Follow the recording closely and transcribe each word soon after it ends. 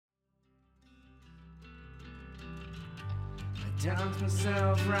Dance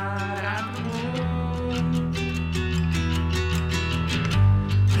myself right out the womb.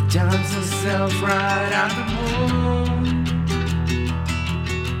 I dance myself right out the womb.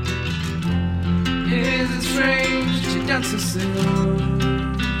 Is it strange to dance so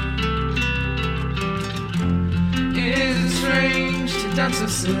soon? Is it strange to dance so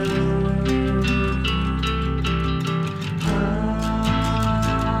soon?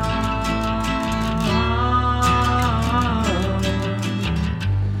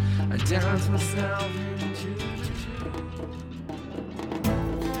 Dance myself into the tune.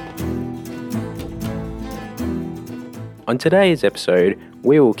 On today's episode,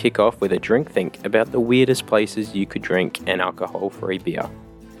 we will kick off with a drink think about the weirdest places you could drink an alcohol-free beer.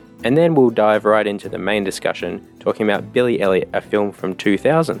 And then we'll dive right into the main discussion, talking about Billy Elliot, a film from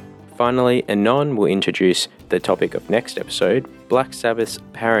 2000. Finally, Anon will introduce the topic of next episode, Black Sabbath's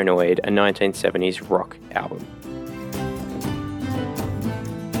Paranoid, a 1970s rock album.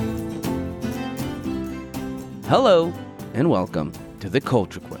 Hello, and welcome to the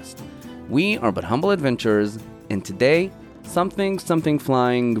Culture Quest. We are but humble adventurers, and today, something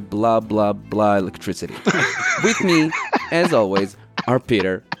flying, blah, blah, blah, electricity. With me, as always, are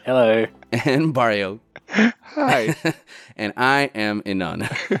Peter. Hello. And Barrio. Hi. And I am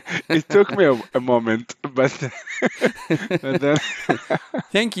Inan. It took me a moment, but then...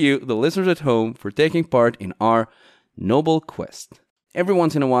 Thank you, the listeners at home, for taking part in our noble quest. Every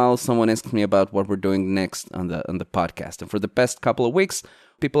once in a while, someone asks me about what we're doing next on the podcast. And for the past couple of weeks,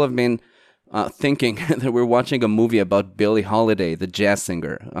 people have been thinking that we're watching a movie about Billie Holiday, the jazz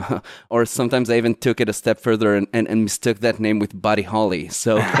singer. Or sometimes I even took it a step further and mistook that name with Buddy Holly.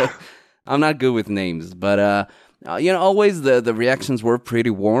 So I'm not good with names. But, always the reactions were pretty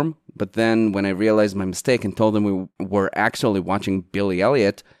warm. But then when I realized my mistake and told them we were actually watching Billy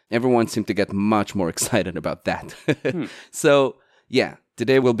Elliot, everyone seemed to get much more excited about that. So... yeah,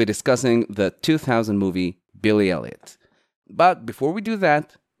 today we'll be discussing the 2000 movie Billy Elliot. But before we do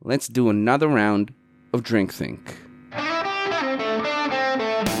that, let's do another round of Drink Think.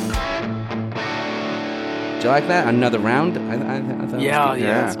 Do you like that? Another round? I thought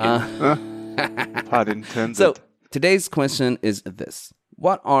Yeah. Pun intended. So, today's question is this.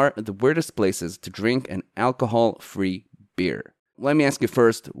 What are the weirdest places to drink an alcohol-free beer? Let me ask you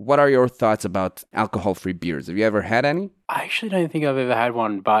first, what are your thoughts about alcohol-free beers? Have you ever had any? I actually don't think I've ever had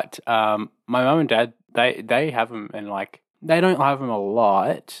one, but my mum and dad, they have them, and they don't have them a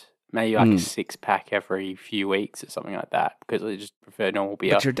lot. Maybe a 6-pack every few weeks or something like that, because they just prefer normal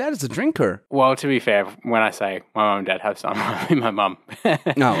beer. But your dad is a drinker. Well, to be fair, when I say my mum and dad have some, I mean my mum.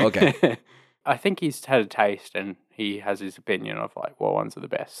 Oh, okay. I think he's had a taste and he has his opinion of what ones are the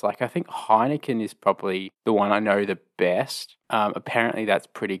best. I think Heineken is probably the one I know the best. Apparently that's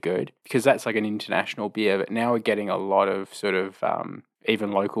pretty good because that's an international beer, but now we're getting a lot of sort of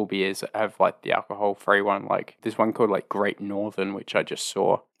even local beers that have the alcohol-free one. There's one called Great Northern, which I just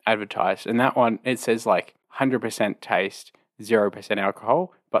saw advertised. And that one, it says 100% taste, 0%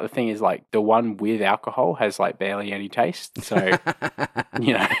 alcohol. But the thing is, the one with alcohol has barely any taste. So,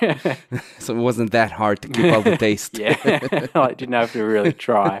 So it wasn't that hard to keep all the taste. Yeah, I didn't have to really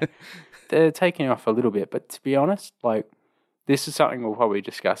try. They're taking off a little bit, but to be honest, this is something we'll probably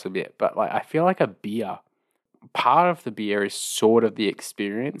discuss a bit. But I feel like a beer, part of the beer is sort of the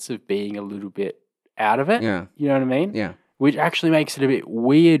experience of being a little bit out of it. Yeah. You know what I mean? Yeah. Which actually makes it a bit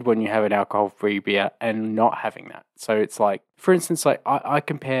weird when you have an alcohol-free beer and not having that. So it's for instance, I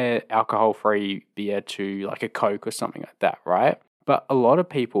compare alcohol-free beer to a Coke or something like that, right? But a lot of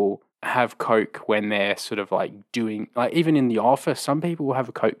people have Coke when they're sort of doing, even in the office, some people will have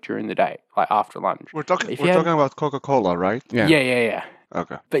a Coke during the day, after lunch. We're talking about Coca-Cola, right? Yeah.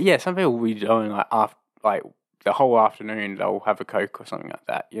 Okay. But yeah, some people will be doing after, the whole afternoon, they'll have a Coke or something like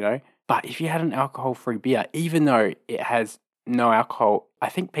that, But if you had an alcohol-free beer, even though it has no alcohol, I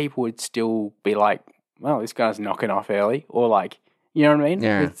think people would still be well, this guy's knocking off early. Or you know what I mean?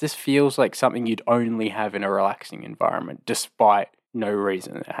 Yeah. This feels like something you'd only have in a relaxing environment, despite no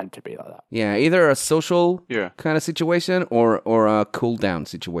reason it had to be like that. Yeah, either a social Yeah. kind of situation or a cool-down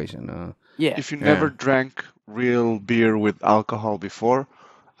situation. Yeah. If you never drank real beer with alcohol before,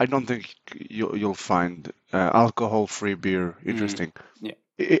 I don't think you'll find alcohol-free beer interesting. Yeah.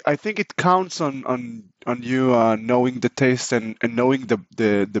 I think it counts on you knowing the taste and knowing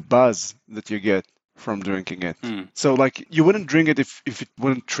the buzz that you get from drinking it. So you wouldn't drink it if it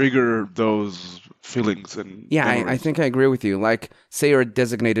wouldn't trigger those feelings and Yeah, I memories. think I agree with you. Say you're a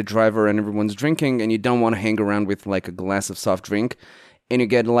designated driver and everyone's drinking and you don't want to hang around with a glass of soft drink and you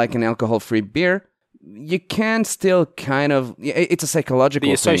get an alcohol-free beer, you can still kind of... It's a psychological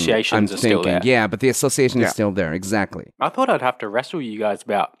The thing, associations I'm are still thinking. there. Yeah, but the association is Yeah. still there, exactly. I thought I'd have to wrestle you guys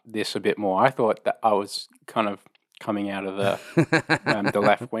about this a bit more. I thought that I was kind of coming out of the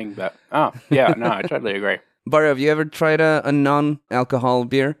left wing, but yeah, no, I totally agree. Barry, have you ever tried a non-alcohol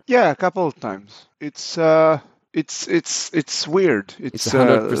beer? Yeah, a couple of times. It's weird. It's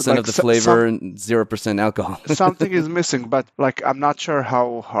 100% like of the flavor and 0% alcohol. something is missing, but like I'm not sure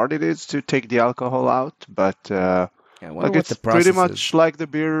how hard it is to take the alcohol out, but Yeah, I wonder like what it's the process pretty much is. like the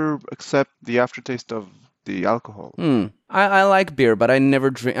beer except the aftertaste of the alcohol. I like beer, but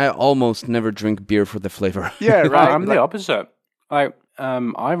I almost never drink beer for the flavor. Yeah, right. I'm the opposite. I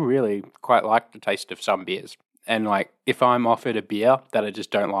really quite like the taste of some beers. And, like, if I'm offered a beer that I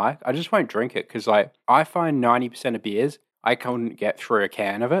just don't like, I just won't drink it. Because, like, I find 90% of beers, I couldn't get through a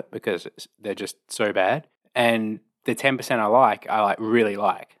can of it because they're just so bad. And the 10% I like, really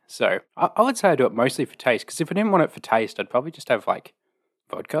like. So, I would say I do it mostly for taste. Because if I didn't want it for taste, I'd probably just have, like,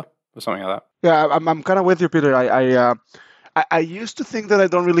 vodka or something like that. Yeah, I'm kind of with you, Peter. I used to think that I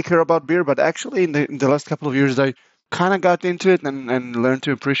don't really care about beer, but actually in the last couple of years, I kind of got into it and learned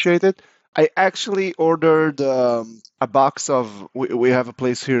to appreciate it. I actually ordered a box of. We have a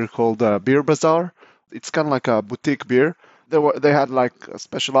place here called Beer Bazaar. It's kind of like a boutique beer. They had like a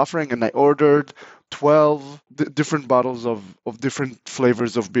special offering, and I ordered 12 different bottles of different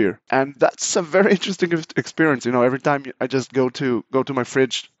flavors of beer, and that's a very interesting experience. You know, every time I just go to my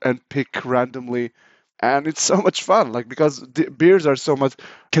fridge and pick randomly. And it's so much fun, like because the beers are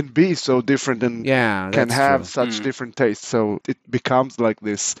can be so different and Yeah, can that's have true. such different tastes. So it becomes like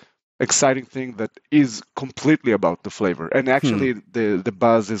this exciting thing that is completely about the flavor. And actually, the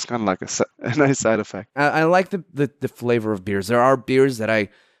buzz is kind of like a nice side effect. I like the flavor of beers. There are beers that I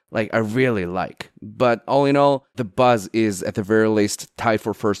really like, but all in all, the buzz is at the very least tied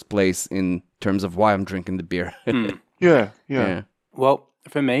for first place in terms of why I'm drinking the beer. Yeah. Well,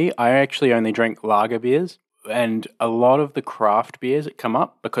 for me, I actually only drink lager beers, and a lot of the craft beers that come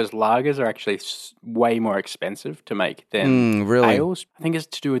up because lagers are actually way more expensive to make than really? ales. I think it's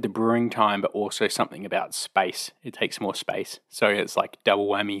to do with the brewing time, but also something about space. It takes more space, so it's like double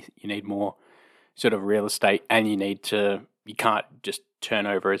whammy. You need more sort of real estate, and you can't just turn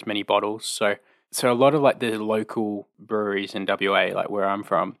over as many bottles. So a lot of like the local breweries in WA, like where I'm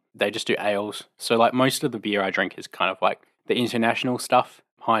from, they just do ales. So like most of the beer I drink is kind of like the international stuff,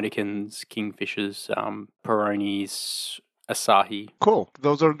 Heineken's, Kingfishers, Peronis, Asahi. Cool.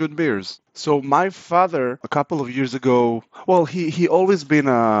 Those are good beers. So my father, a couple of years ago, well, he always been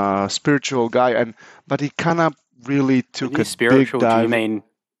a spiritual guy, but he kind of really took a Spiritual, big dive. do you mean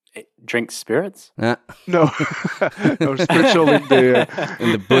drink spirits? No, no, spiritual in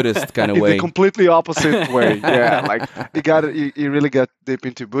the Buddhist kind of in way. the completely opposite way. Yeah, like you really got deep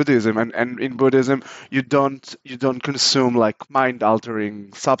into Buddhism, and in Buddhism you don't consume like mind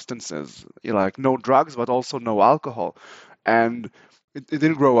altering substances. You like no drugs, but also no alcohol, and it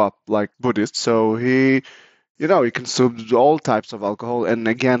didn't grow up like Buddhist, so he consumed all types of alcohol. And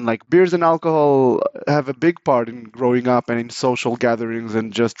again, like beers and alcohol have a big part in growing up and in social gatherings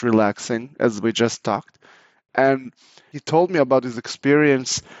and just relaxing, as we just talked. And he told me about his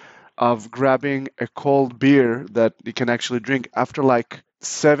experience of grabbing a cold beer that he can actually drink. After like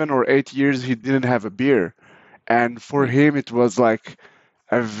 7 or 8 years, he didn't have a beer. And for him, it was like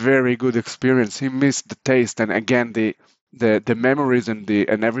a very good experience. He missed the taste. And again, the memories and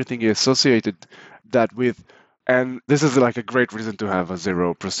everything he associated that with. And this is like a great reason to have a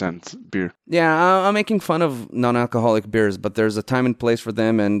 0% beer. Yeah, I'm making fun of non-alcoholic beers, but there's a time and place for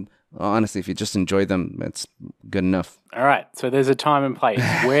them, and honestly, if you just enjoy them, it's good enough. All right, so there's a time and place.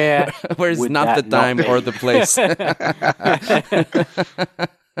 Where's not the time or the place.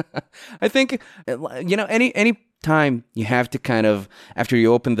 I think, any time you have to kind of, after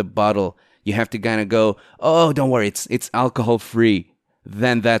you open the bottle, you have to kind of go, oh, don't worry, it's alcohol-free.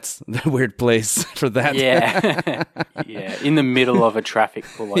 Then that's the weird place for that. Yeah. Yeah, in the middle of a traffic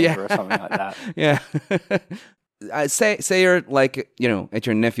pullover or something like that. Yeah. Say you're like, at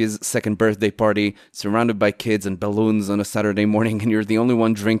your nephew's second birthday party, surrounded by kids and balloons on a Saturday morning, and you're the only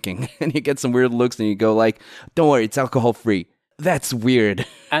one drinking, and you get some weird looks, and you go like, don't worry, it's alcohol-free. That's weird.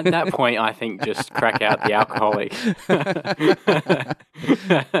 At that point, I think just crack out the alcoholic.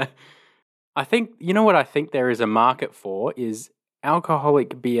 I think, what I think there is a market for is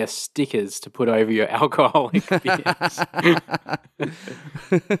alcoholic beer stickers to put over your alcoholic beers.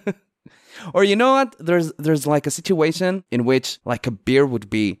 Or you know what? There's like a situation in which like a beer would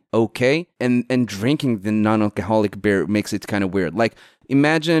be okay, and drinking the non-alcoholic beer makes it kind of weird. Like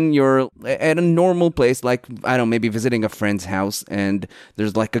imagine you're at a normal place, like I don't know, maybe visiting a friend's house, and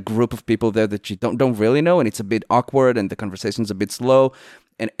there's like a group of people there that you don't really know, and it's a bit awkward, and the conversation's a bit slow,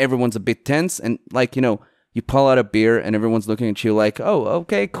 and everyone's a bit tense, and like you pull out a beer and everyone's looking at you like, oh,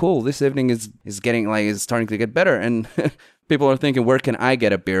 okay, cool. This evening is starting to get better. And people are thinking, where can I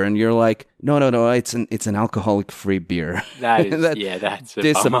get a beer? And you're like, no, it's an alcoholic-free beer. That is, that's a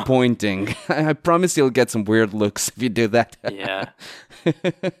disappointing. I promise you'll get some weird looks if you do that. Yeah.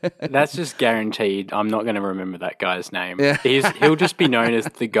 That's just guaranteed. I'm not going to remember that guy's name. Yeah. He'll just be known as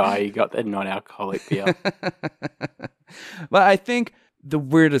the guy who got the non-alcoholic beer. But I think the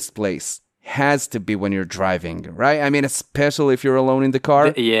weirdest place has to be when you're driving, right? I mean, especially if you're alone in the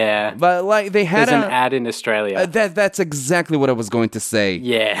car. Yeah. But like they had There's an ad in Australia. That's exactly what I was going to say.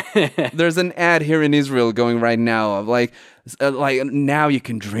 Yeah. There's an ad here in Israel going right now of like now you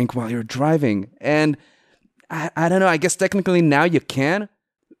can drink while you're driving. And I don't know, I guess technically now you can,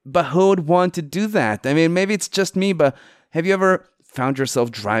 but who would want to do that? I mean, maybe it's just me, but have you ever found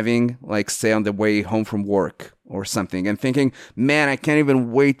yourself driving, like say on the way home from work or something, and thinking, man, I can't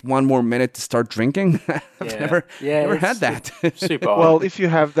even wait one more minute to start drinking? I've never had that. Super odd. Well, if you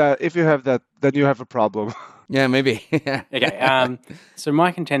have that, then you have a problem. Yeah, maybe. Okay. So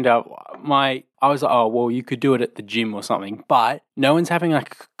my contender, I was like, oh, well, you could do it at the gym or something, but no one's having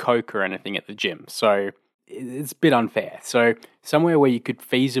like a Coke or anything at the gym. So it's a bit unfair. So somewhere where you could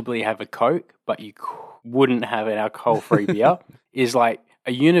feasibly have a Coke, but you wouldn't have an alcohol-free beer is like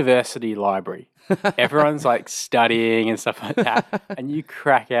a university library. Everyone's like studying and stuff like that, and you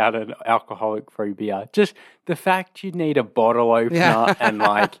crack out an alcoholic-free beer. Just the fact you need a bottle opener and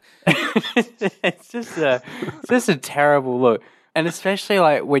like it's just a terrible look. And especially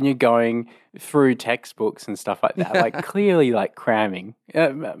like when you're going through textbooks and stuff like that, like clearly like cramming. I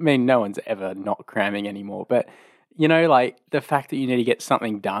mean, no one's ever not cramming anymore, but you know, like the fact that you need to get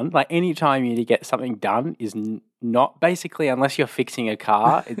something done, like anytime you need to get something done is not basically, unless you're fixing a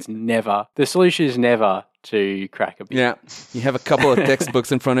car, it's never, the solution is never to crack a beer. Yeah. You have a couple of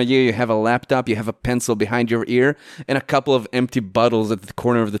textbooks in front of you, you have a laptop, you have a pencil behind your ear, and a couple of empty bottles at the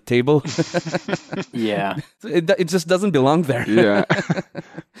corner of the table. Yeah. It just doesn't belong there. Yeah.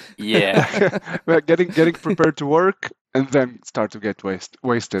 Yeah. Well, getting prepared to work and then start to get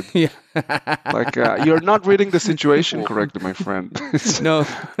wasted. Yeah. Like, you're not reading the situation correctly, my friend. No.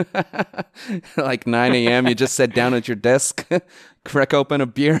 Like 9 a.m., you just sat down at your desk, crack open a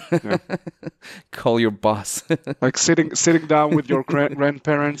beer, call your boss. Like sitting down with your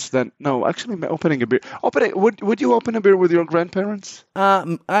grandparents, then, no, actually opening a beer. Would you open a beer with your grandparents?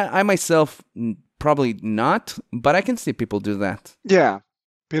 I myself, probably not, but I can see people do that. Yeah.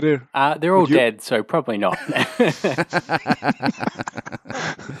 Peter? They're all dead, so probably not.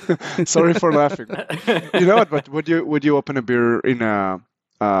 Sorry for laughing. You know what? But would you open a beer in a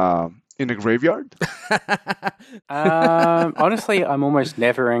graveyard? Honestly, I'm almost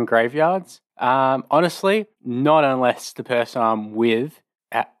never in graveyards. Honestly, not unless the person I'm with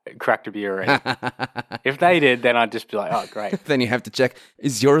cracked a beer already. If they did, then I'd just be like, oh, great. Then you have to check,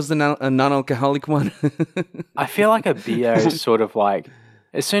 is yours a non-alcoholic one? I feel like a beer is sort of like,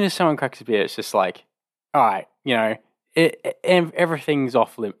 as soon as someone cracks a beer, it's just like, all right, you know, everything's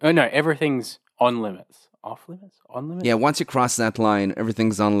off limits. Oh, no, everything's on limits. Off limits? On limits? Yeah, once you cross that line,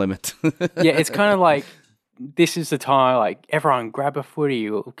 everything's on limit. Yeah, it's kind of like, this is the time, like, everyone grab a footy,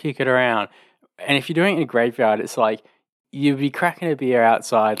 we'll kick it around. And if you're doing it in a graveyard, it's like, you'd be cracking a beer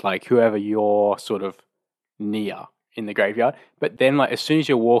outside, like, whoever you're sort of near in the graveyard. But then, like, as soon as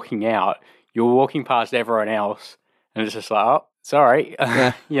you're walking out, you're walking past everyone else, and it's just like, oh, sorry.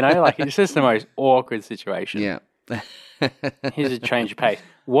 You know, like, it's just the most awkward situation. Yeah. Here's a change of pace.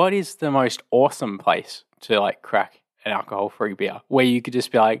 What is the most awesome place to, like, crack an alcohol-free beer? Where you could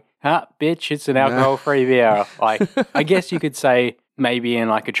just be like, bitch, it's an alcohol-free beer. Like, I guess you could say maybe in,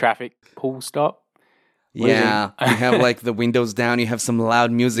 like, a traffic pool stop. Yeah, you have like the windows down, you have some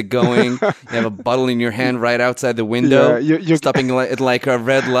loud music going, you have a bottle in your hand right outside the window, you're stopping at like a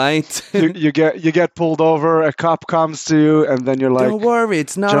red light. you get pulled over, a cop comes to you, and then you're like, don't worry,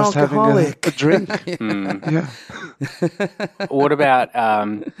 it's not just alcoholic. Having a drink. Yeah. What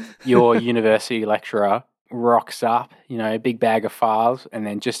about your university lecturer rocks up, you know, a big bag of files, and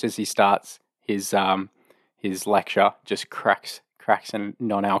then just as he starts his lecture, just cracks a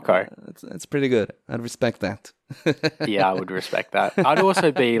non-alco. That's pretty good. I'd respect that. Yeah, I would respect that. I'd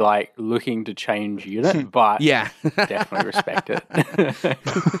also be like looking to change unit, but yeah, definitely respect it.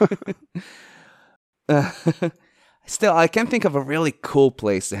 Still, I can't think of a really cool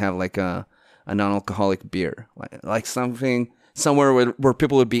place to have like a a non-alcoholic beer, like something somewhere where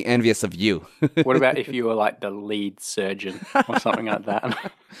people would be envious of you. What about if you were like the lead surgeon or something like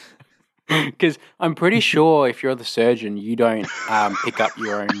that? Because I'm pretty sure if you're the surgeon, you don't pick up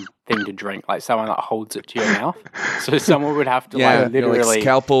your own thing to drink. Like someone that holds it to your mouth. So someone would have to like literally like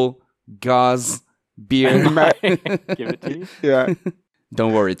scalpel, gauze, beer. give it to you. Yeah.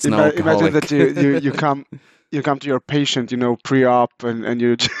 Don't worry, it's not alcoholic. Imagine that you come to your patient, pre-op, and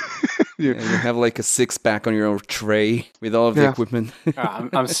you you have like a 6-pack on your tray with all of the equipment.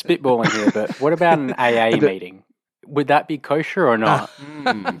 I'm spitballing here, but what about an AA meeting? Would that be kosher or not?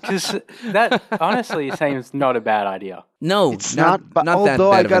 Because that honestly seems not a bad idea. No, it's not. But not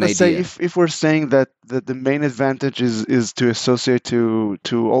although that bad I gotta of an say, idea. if we're saying that the main advantage is to associate to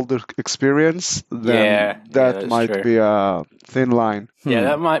older experience, then that might be a thin line. Yeah,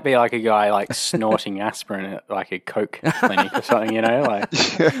 that might be like a guy like snorting aspirin at like a Coke clinic or something. Like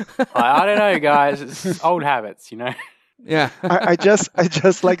I don't know, guys. It's old habits, Yeah, I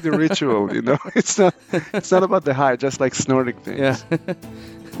just like the ritual, It's not about the high, just like snorting things.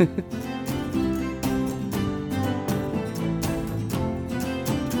 Yeah.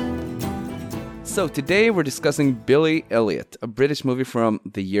 So today we're discussing Billy Elliot, a British movie from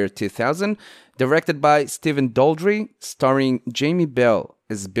the year 2000, directed by Stephen Daldry, starring Jamie Bell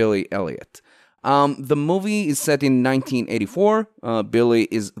as Billy Elliot. The movie is set in 1984. Billy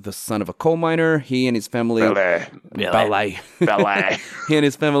is the son of a coal miner. He and his family... Billy. He and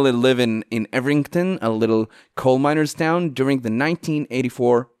his family live in Everington, a little coal miners' town, during the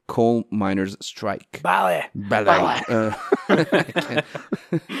 1984 coal miners' strike. Billy.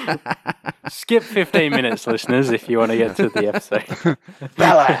 Skip 15 minutes, listeners, if you want to get to the episode.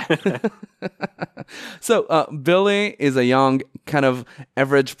 So, Billy is a young, kind of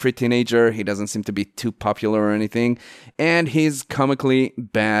average pre-teenager. He doesn't seem to be too popular or anything. And he's comically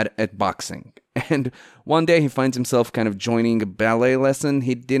bad at boxing. And one day he finds himself kind of joining a ballet lesson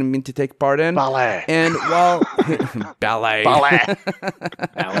he didn't mean to take part in. Ballet. And while... ballet.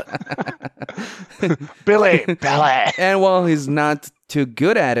 Billy, ballet. And while he's not too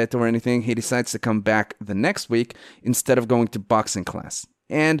good at it or anything, he decides to come back the next week instead of going to boxing class.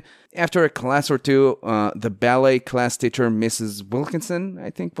 And after a class or two, the ballet class teacher, Mrs. Wilkinson, I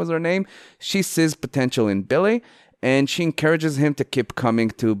think was her name, she sees potential in Billy, and she encourages him to keep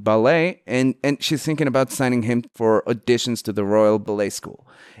coming to ballet, and she's thinking about signing him for auditions to the Royal Ballet School.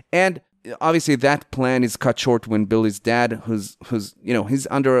 And obviously that plan is cut short when Billy's dad, who's he's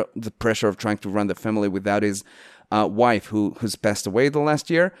under the pressure of trying to run the family without his wife, who's passed away the last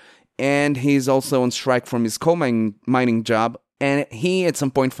year, and he's also on strike from his coal mining job. And he, at some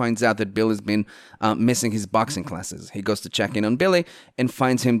point, finds out that Billy's been missing his boxing classes. He goes to check in on Billy and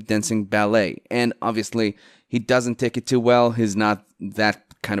finds him dancing ballet. And obviously, he doesn't take it too well. He's not that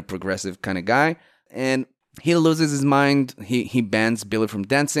kind of progressive kind of guy. And he loses his mind. He bans Billy from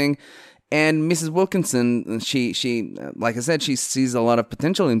dancing. And Mrs. Wilkinson, she like I said, she sees a lot of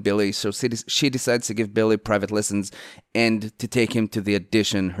potential in Billy. So she decides to give Billy private lessons and to take him to the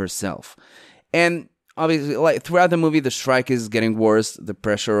audition herself. And obviously, like throughout the movie, the strike is getting worse. The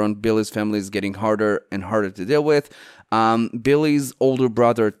pressure on Billy's family is getting harder and harder to deal with. Billy's older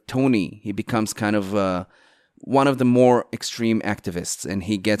brother, Tony, he becomes kind of one of the more extreme activists, and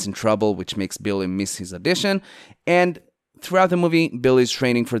he gets in trouble, which makes Billy miss his audition. And throughout the movie, Billy's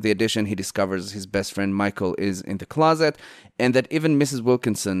training for the audition. He discovers his best friend Michael is in the closet, and that even Mrs.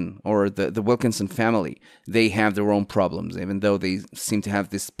 Wilkinson, or the Wilkinson family, they have their own problems, even though they seem to have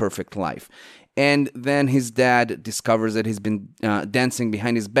this perfect life. And then his dad discovers that he's been dancing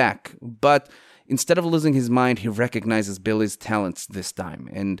behind his back. But instead of losing his mind, he recognizes Billy's talents this time.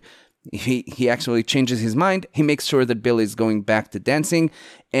 And he actually changes his mind. He makes sure that Billy is going back to dancing.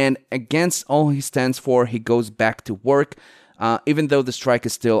 And against all he stands for, he goes back to work, even though the strike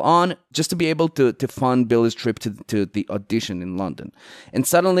is still on, just to be able to fund Billy's trip to the audition in London. And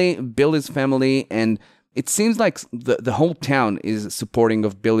suddenly, Billy's family and it seems like the whole town is supporting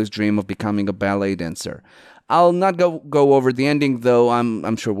of Billy's dream of becoming a ballet dancer. I'll not go over the ending, though.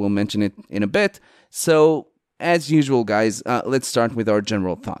 I'm sure we'll mention it in a bit. So, as usual, guys, let's start with our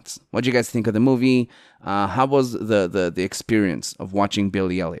general thoughts. What do you guys think of the movie? How was the experience of watching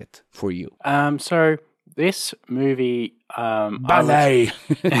Billy Elliot for you? So this movie, ballet.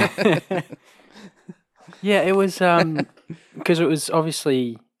 Yeah, it was because it was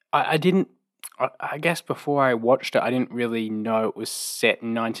obviously I didn't. I guess before I watched it, I didn't really know it was set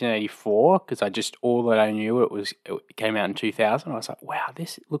in 1984 because all that I knew it came out in 2000. I was like, wow,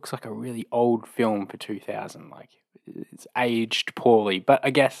 this looks like a really old film for 2000. Like it's aged poorly, but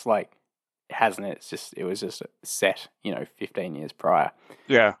I guess like it hasn't. It was just set, 15 years prior.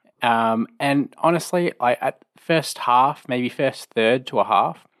 Yeah. And honestly, at first half, maybe first third to a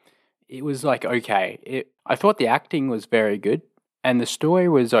half, it was like okay. I thought the acting was very good, and the story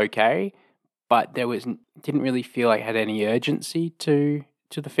was okay, but didn't really feel like it had any urgency to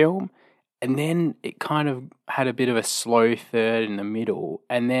the film. And then it kind of had a bit of a slow third in the middle,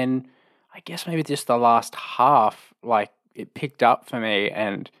 and then I guess maybe just the last half, like it picked up for me,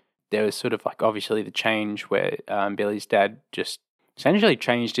 and there was sort of like obviously the change where Billy's dad just essentially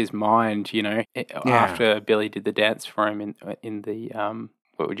changed his mind, after Billy did the dance for him in the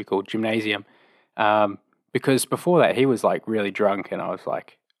what would you call gymnasium, because before that he was like really drunk, and I was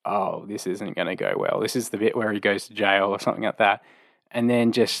like, oh, this isn't going to go well. This is the bit where he goes to jail or something like that, and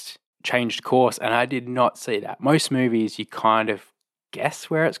then just changed course, and I did not see that. Most movies you kind of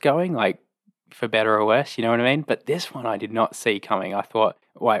guess where it's going, like for better or worse, you know what I mean? But this one I did not see coming. I thought,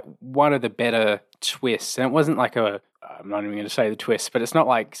 like, one of the better twists, and it wasn't like I'm not even going to say the twist, but it's not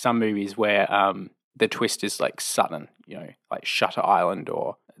like some movies where the twist is like sudden, like Shutter Island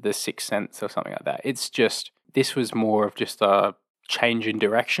or The Sixth Sense or something like that. It's just, this was more of just a change in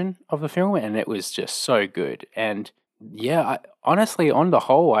direction of the film, and it was just so good. And yeah, honestly, on the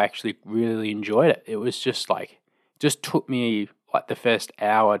whole, I actually really enjoyed it. It was just took me like the first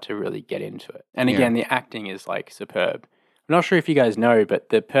hour to really get into it. And again, the acting is like superb. I'm not sure if you guys know, but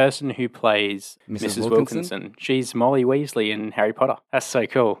the person who plays Mrs. Wilkinson, she's Molly Weasley in Harry Potter. That's so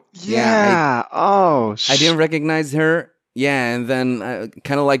cool. Yeah. I didn't recognize her. Yeah, and then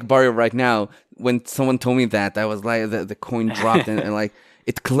kind of like Barrio right now, when someone told me that, I was like, the coin dropped and like,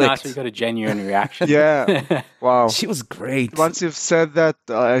 it clicked. Nice, we got a genuine reaction. Yeah. Wow. She was great. Once you've said that,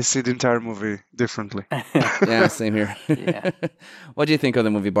 I see the entire movie differently. Yeah, same here. Yeah. What do you think of the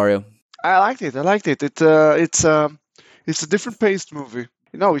movie, Barrio? I liked it. It's a different paced movie.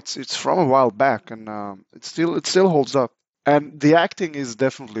 It's from a while back, and it still holds up. And the acting is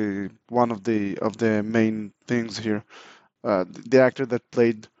definitely one of the main things here. The actor that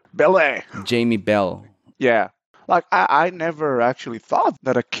played Belle. Jamie Bell. Yeah. Like, I never actually thought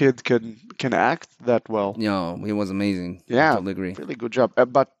that a kid can act that well. No, he was amazing. Yeah, I totally agree. Really good job.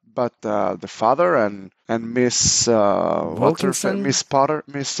 But the father and Miss Wilkinson? Miss Potter,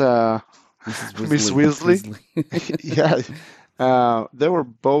 Miss Weasley. Yeah, they were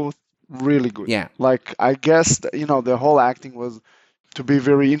both really good. Yeah. Like, I guess the whole acting was to be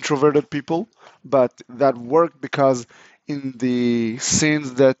very introverted people, but that worked because in the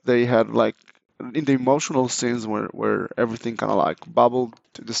scenes that they had, like, in the emotional scenes where everything kind of like bubbled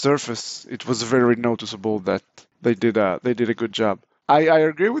to the surface, it was very noticeable that they did a good job. I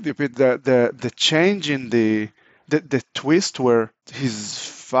agree with you, Pete. The change in the twist where his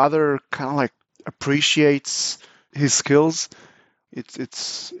father kind of like appreciates his skills,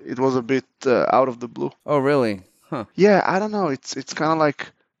 it was a bit out of the blue. Oh, really? Huh. Yeah, I don't know. It's kind of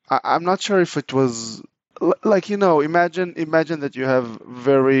like, I'm not sure if it was like, imagine that you have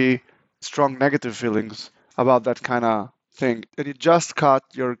very strong negative feelings about that kind of thing, and you just caught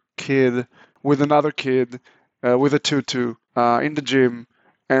your kid with another kid with a tutu in the gym,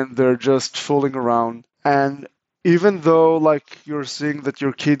 and they're just fooling around. And even though, like, you're seeing that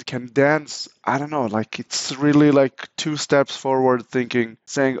your kid can dance, I don't know, like, it's really like 2 steps forward thinking,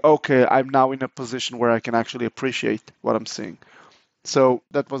 saying, okay, I'm now in a position where I can actually appreciate what I'm seeing. So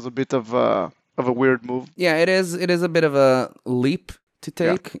that was a bit of a weird move. Yeah, it is a bit of a leap to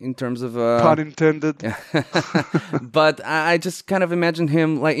take in terms of pun intended. Yeah. But I just kind of imagine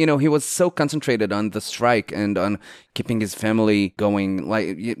him like, he was so concentrated on the strike and on keeping his family going.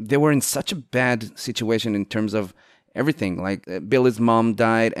 Like, they were in such a bad situation in terms of everything. Like, Billy's mom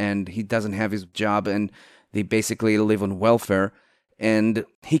died and he doesn't have his job, and they basically live on welfare. And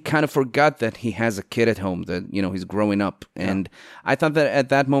he kind of forgot that he has a kid at home, that, he's growing up. And I thought that at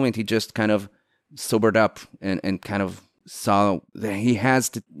that moment he just kind of sobered up and kind of saw that he has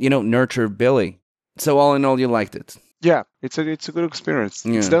to, nurture Billy. So all in all, you liked it. Yeah, it's a good experience.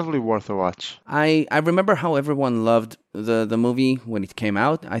 Yeah. It's definitely worth a watch. I remember how everyone loved the movie when it came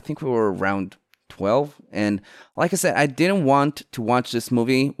out. I think we were around 12. And like I said, I didn't want to watch this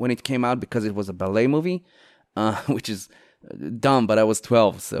movie when it came out because it was a ballet movie, which is dumb, but I was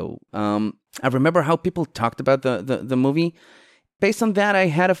 12. So I remember how people talked about the movie. Based on that, I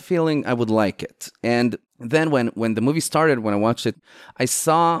had a feeling I would like it. And then when the movie started, when I watched it, I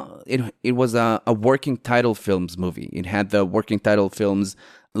saw it was a Working Title Films movie. It had the Working Title Films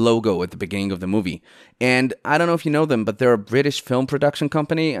logo at the beginning of the movie. And I don't know if you know them, but they're a British film production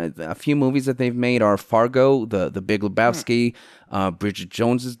company. A few movies that they've made are Fargo, The Big Lebowski, Bridget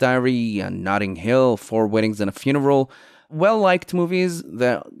Jones's Diary, Notting Hill, 4 Weddings and a Funeral. Well-liked movies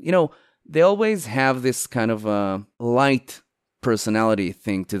that, they always have this kind of light personality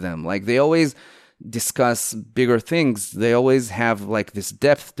thing to them. Like they always discuss bigger things. They always have like this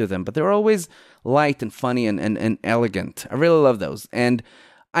depth to them, but they're always light and funny and elegant. I really love those. And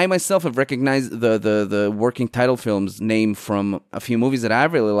I myself have recognized the working title film's name from a few movies that I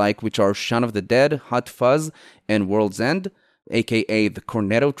really like, which are Shaun of the Dead, Hot Fuzz, and World's End, aka the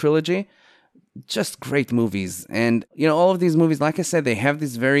Cornetto trilogy. Just great movies. And, all of these movies, like I said, they have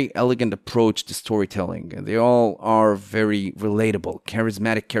this very elegant approach to storytelling. They all are very relatable,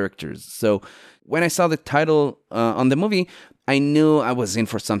 charismatic characters. So when I saw the title on the movie, I knew I was in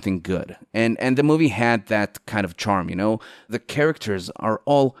for something good. And the movie had that kind of charm, The characters are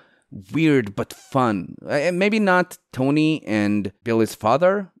all weird but fun. Maybe not Tony and Billy's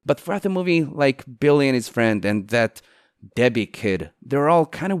father, but throughout the movie, like Billy and his friend and that Debbie kid, they're all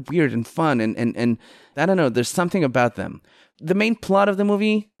kind of weird and fun, and I don't know, there's something about them. The main plot of the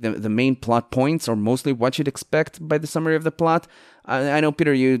movie, the main plot points are mostly what you'd expect by the summary of the plot. I know,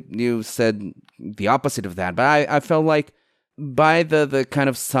 Peter, you said the opposite of that, but I felt like by the kind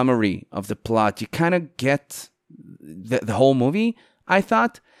of summary of the plot, you kind of get the whole movie, I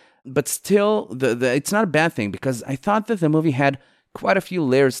thought. But still, it's not a bad thing, because I thought that the movie had quite a few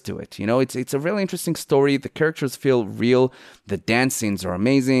layers to it. It's a really interesting story. The characters feel real. The dance scenes are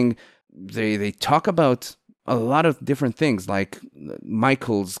amazing. They talk about a lot of different things, like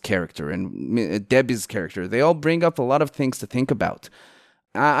Michael's character and Debbie's character. They all bring up a lot of things to think about.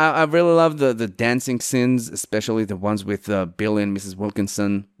 I really love the dancing scenes, especially the ones with Billy and Mrs.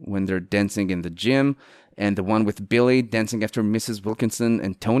 Wilkinson when they're dancing in the gym, and the one with Billy dancing after Mrs. Wilkinson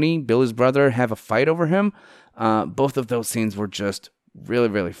and Tony, Billy's brother, have a fight over him. Both of those scenes were just really,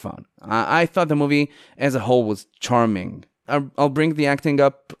 really fun. I thought the movie as a whole was charming. I'll bring the acting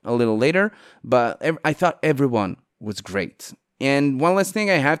up a little later, but I thought everyone was great. And one last thing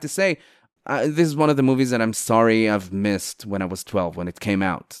I have to say, this is one of the movies that I'm sorry I've missed when I was 12, when it came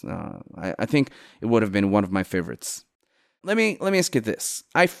out. I think it would have been one of my favorites. Let me ask you this.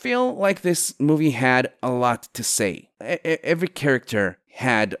 I feel like this movie had a lot to say. Every character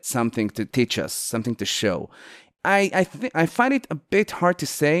had something to teach us, something to show. I find it a bit hard to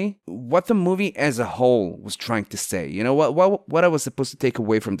say what the movie as a whole was trying to say. What I was supposed to take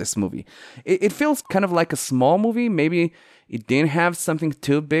away from this movie. It feels kind of like a small movie. Maybe it didn't have something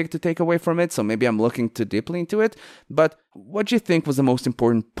too big to take away from it, so maybe I'm looking too deeply into it. But what do you think was the most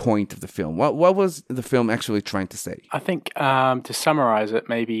important point of the film? What was the film actually trying to say? I think to summarize it,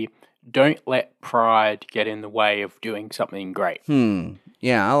 maybe don't let pride get in the way of doing something great.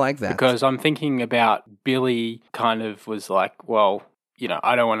 Yeah, I like that. Because I'm thinking about Billy kind of was like, well,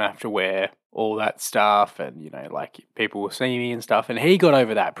 I don't want to have to wear all that stuff and, like people will see me and stuff. And he got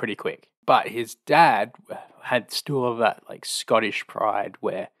over that pretty quick. But his dad had still of that like Scottish pride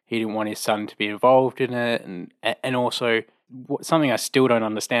where he didn't want his son to be involved in it. And also something I still don't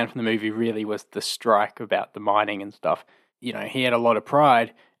understand from the movie really was the strike about the mining and stuff. He had a lot of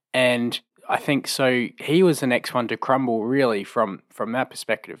pride, and I think so he was the next one to crumble really from that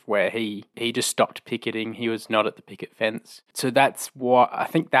perspective, where he just stopped picketing. He was not at the picket fence. So that's what I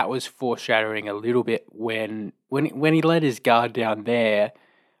think that was foreshadowing a little bit when he let his guard down there.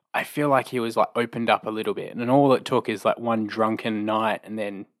 I feel like he was like opened up a little bit, and all it took is like one drunken night, and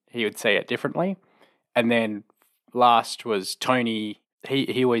then he would say it differently. And then last was Tony.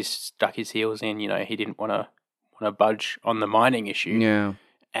 He always stuck his heels in. He didn't want to budge on the mining issue. Yeah,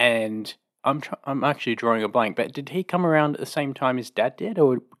 and I'm actually drawing a blank, but did he come around at the same time his dad did,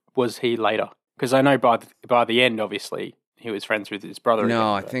 or was he later? Because I know by the end, obviously, he was friends with his brother.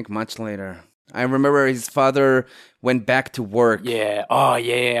 No, I think much later. I remember his father went back to work. Yeah. Oh,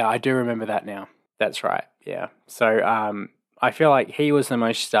 yeah. I do remember that now. That's right. Yeah. So I feel like he was the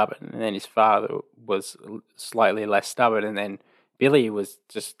most stubborn, and then his father was slightly less stubborn, and then Billy was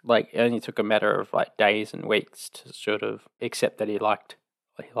just like, it only took a matter of like days and weeks to sort of accept that he liked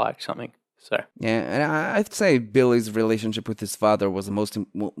something. So yeah, and I'd say Billy's relationship with his father was the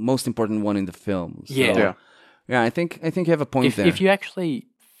most important one in the film. So, yeah. I think you have a point there. If you actually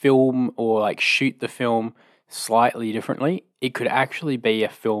film or like shoot the film slightly differently, it could actually be a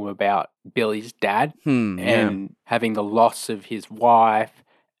film about Billy's dad and having the loss of his wife,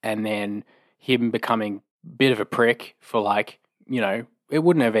 and then him becoming a bit of a prick for like, it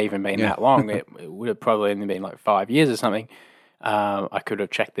wouldn't have even been that long. It would have probably only been like 5 years or something. I could have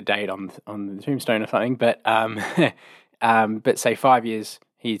checked the date on the tombstone or something, but say 5 years,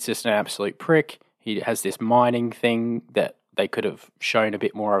 he's just an absolute prick. He has this mining thing that they could have shown a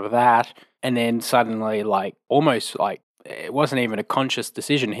bit more of that, and then suddenly, like almost like it wasn't even a conscious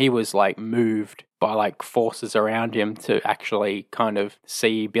decision. He was like moved by like forces around him to actually kind of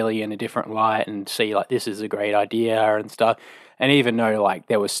see Billy in a different light and see like this is a great idea and stuff. And even though like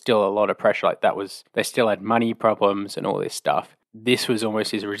there was still a lot of pressure, like they still had money problems and all this stuff. This was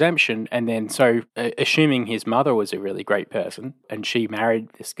almost his redemption. And then so assuming his mother was a really great person and she married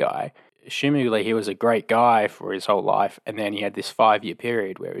this guy, assumingly he was a great guy for his whole life. And then he had this 5-year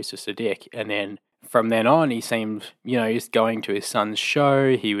period where he's just a dick. And then from then on, he seemed, he's going to his son's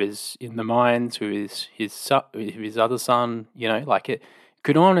show. He was in the mines with his other son, like it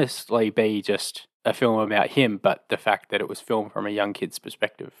could honestly be just a film about him, but the fact that it was filmed from a young kid's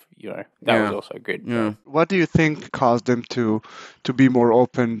perspective, that was also good. Yeah. What do you think caused them to be more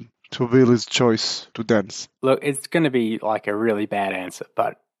open to Billy's choice to dance? Look, it's going to be like a really bad answer,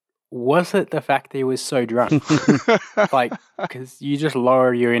 but was it the fact that he was so drunk? Like, because you just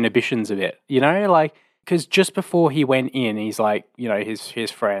lower your inhibitions a bit, like, because just before he went in, he's like, his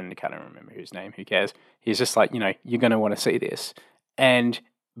friend, I can't remember his name, who cares? He's just like, you're going to want to see this. And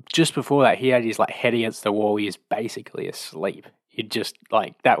just before that, he had his like head against the wall. He was basically asleep. He just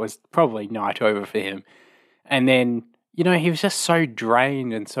like, that was probably night over for him. And then, he was just so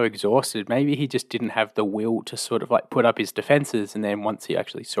drained and so exhausted. Maybe he just didn't have the will to sort of like put up his defenses. And then once he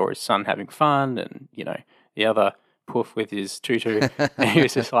actually saw his son having fun and, the other poof with his tutu, he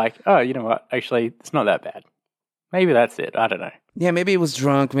was just like, oh, you know what? Actually, it's not that bad. Maybe that's it. I don't know. Yeah, maybe he was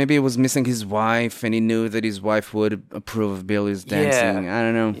drunk. Maybe he was missing his wife, and he knew that his wife would approve of Billy's dancing. Yeah. I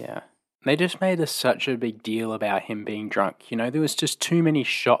don't know. Yeah. They just made such a big deal about him being drunk. There was just too many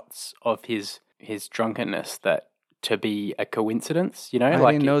shots of his drunkenness that to be a coincidence. I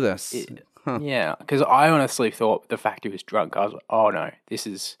didn't know this. Yeah, because I honestly thought the fact he was drunk, I was like, oh no, this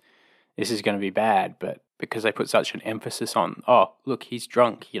is going to be bad. But because they put such an emphasis on, oh, look, he's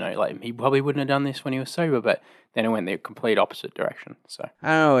drunk, like he probably wouldn't have done this when he was sober, but then it went the complete opposite direction. So I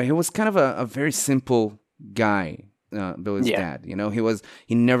don't know. He was kind of a very simple guy, Billy's dad.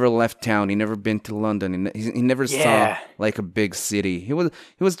 He never left town. He never been to London. He never saw like a big city. He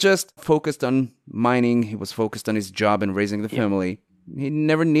was just focused on mining. He was focused on his job and raising the family. He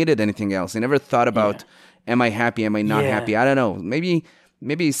never needed anything else. He never thought about, am I happy? Am I not happy? I don't know.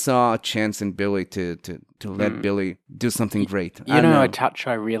 Maybe he saw a chance in Billy to let Billy do something great. A touch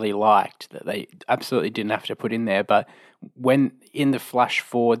I really liked that they absolutely didn't have to put in there, but when in the flash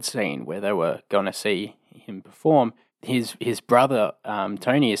forward scene where they were going to see him perform, his brother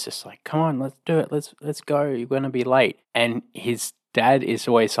Tony is just like, come on, let's do it, let's go, you're going to be late. And his dad is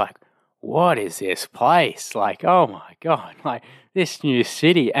always like, what is this place? Like, oh my God, like this new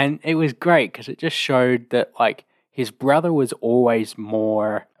city. And it was great because it just showed that like his brother was always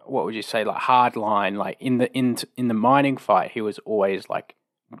more, what would you say, like hard line. Like in the mining fight, he was always like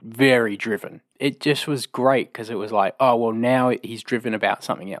very driven. It just was great because it was like, oh well, now he's driven about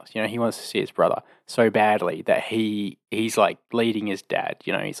something else. He wants to see his brother so badly that he's like leading his dad.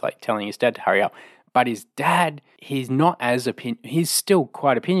 He's like telling his dad to hurry up. But his dad, he's not as he's still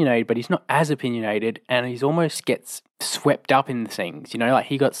quite opinionated, but he's not as opinionated, and he's almost gets swept up in things, like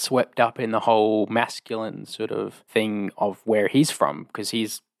he got swept up in the whole masculine sort of thing of where he's from, because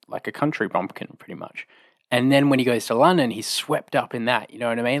he's like a country bumpkin pretty much. And then when he goes to London, he's swept up in that, you know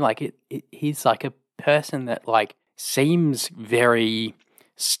what I mean? Like he's like a person that like seems very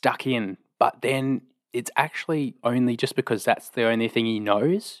stuck in, but then it's actually only just because that's the only thing he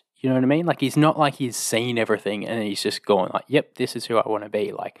knows. You know what I mean? Like he's not like he's seen everything and he's just going like, yep, this is who I want to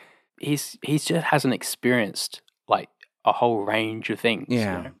be. Like he's just hasn't experienced like a whole range of things.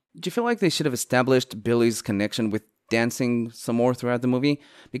 Yeah. Do you feel like they should have established Billy's connection with dancing some more throughout the movie?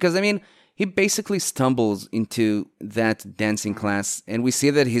 Because I mean, he basically stumbles into that dancing class and we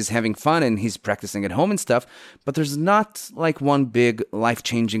see that he's having fun and he's practicing at home and stuff, but there's not like one big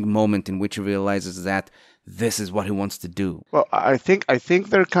life-changing moment in which he realizes that this is what he wants to do. Well, I think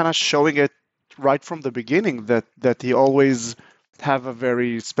they're kind of showing it right from the beginning that he always have a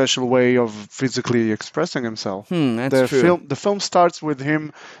very special way of physically expressing himself. That's true. The film starts with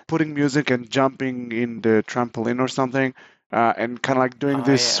him putting music and jumping in the trampoline or something, and kind of like doing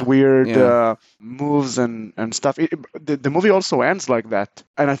weird moves and stuff. The movie also ends like that,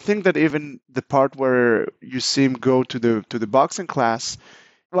 and I think that even the part where you see him go to the boxing class,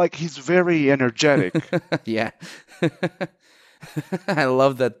 like he's very energetic. Yeah. I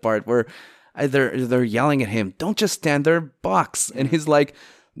love that part where they're yelling at him, don't just stand there, box. And he's like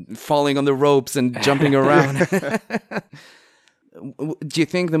falling on the ropes and jumping around. Do you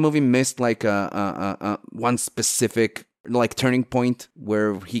think the movie missed like a one specific like turning point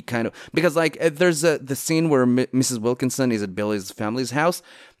where he kind of, because like there's the scene where Mrs. Wilkinson is at Billy's family's house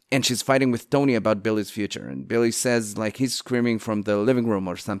and she's fighting with Tony about Billy's future. And Billy says, like, he's screaming from the living room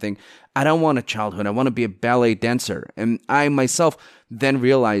or something, I don't want a childhood. I want to be a ballet dancer. And I myself then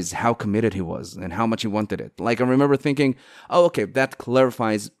realized how committed he was and how much he wanted it. Like, I remember thinking, oh, okay, that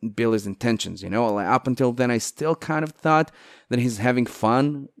clarifies Billy's intentions, you know? Like, up until then, I still kind of thought that he's having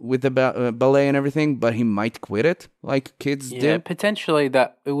fun with the ballet and everything, but he might quit it like kids do. Yeah, potentially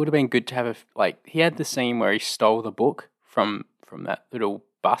that it would have been good to have he had the scene where he stole the book from that little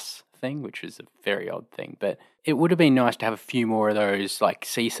bus thing, which was a very odd thing, but it would have been nice to have a few more of those, like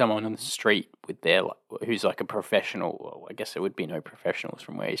see someone on the street with their who's like a professional. Well, I guess there would be no professionals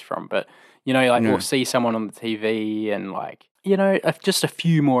from where he's from, but you know, like or see someone on the TV and like, you know, just a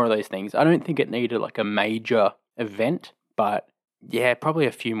few more of those things. I don't think it needed like a major event, but yeah, probably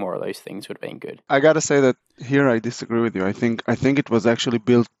a few more of those things would have been good. I gotta say that here I disagree with you. I think it was actually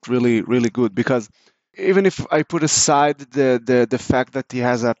built really, really good, because even if I put aside the fact that he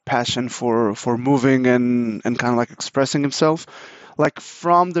has a passion for moving and kind of like expressing himself, like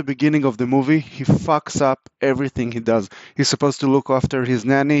from the beginning of the movie, he fucks up everything he does. He's supposed to look after his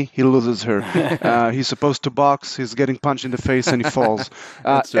nanny, he loses her. He's supposed to box, he's getting punched in the face and he falls.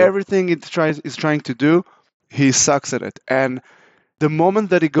 Everything he's trying to do, he sucks at it. And the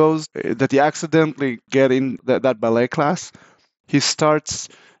moment that he accidentally get in that ballet class, he starts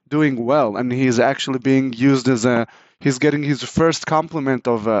doing well, and he's actually being used as he's getting his first compliment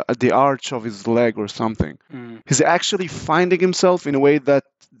of the arch of his leg or something. He's actually finding himself in a way that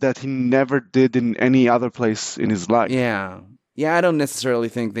he never did in any other place in his life. Yeah, I don't necessarily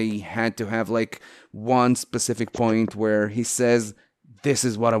think they had to have like one specific point where he says, this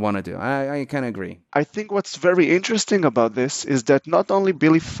is what I want to do. I kind of agree. I think what's very interesting about this is that not only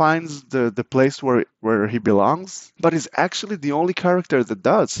Billy finds the place where he belongs, but he's actually the only character that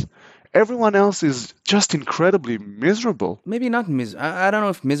does. Everyone else is just incredibly miserable. Maybe not I don't know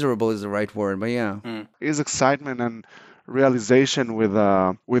if miserable is the right word, but yeah. His excitement and realization with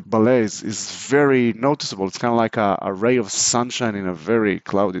ballets is very noticeable. It's kind of like a ray of sunshine in a very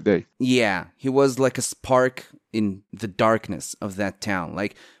cloudy day. Yeah, he was like a spark in the darkness of that town.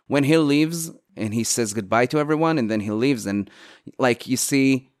 Like when he leaves and he says goodbye to everyone and then he leaves, and like you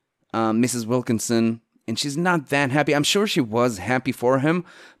see Mrs. Wilkinson and she's not that happy. I'm sure she was happy for him,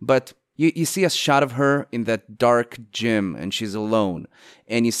 but you see a shot of her in that dark gym and she's alone,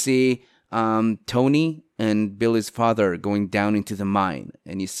 and you see Tony and Billy's father going down into the mine,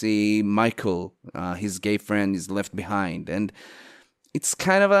 and you see Michael, his gay friend, is left behind, and it's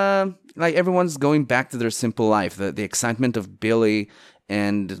kind of like everyone's going back to their simple life. The excitement of Billy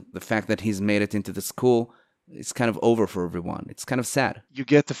and the fact that he's made it into the school, it's kind of over for everyone. It's kind of sad. You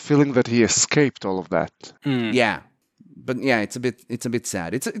get the feeling that he escaped all of that. Yeah, but yeah, it's a bit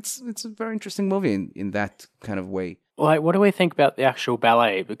sad. It's a very interesting movie in that kind of way. Like, what do we think about the actual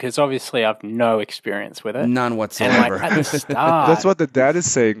ballet? Because obviously I've no experience with it. None whatsoever. And like at the start, that's what the dad is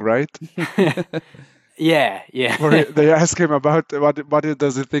saying, right? Yeah. Where they ask him about what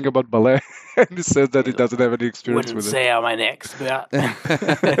does he think about ballet, and he says that he doesn't have any experience with it. Wouldn't say I'm an expert,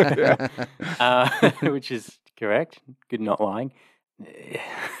 which is correct. Good, not lying.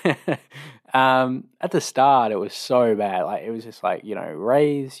 At the start, it was so bad. Like it was just like, you know,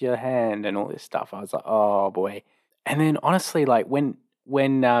 raise your hand and all this stuff. I was like, oh boy. And then honestly, like when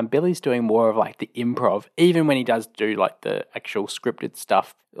Billy's doing more of like the improv, even when he does do like the actual scripted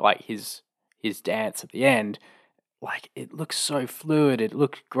stuff, like his dance at the end, like it looks so fluid. It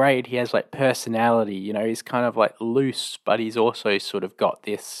looked great. He has like personality, you know, he's kind of like loose, but he's also sort of got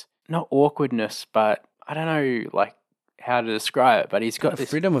this, not awkwardness, but I don't know like how to describe it, but he's got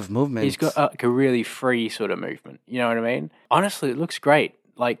this freedom of movement. He's got like a really free sort of movement. You know what I mean? Honestly, it looks great.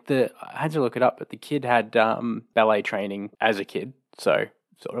 Like I had to look it up, but the kid had ballet training as a kid. So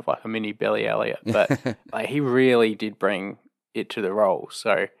sort of like a mini Billy Elliot, but like he really did bring it to the role.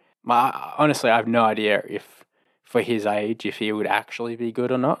 So honestly, I have no idea if for his age, if he would actually be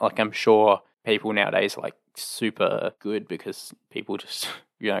good or not. Like I'm sure people nowadays are like super good because people just,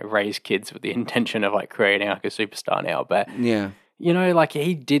 you know, raise kids with the intention of like creating like a superstar now. But yeah, you know, like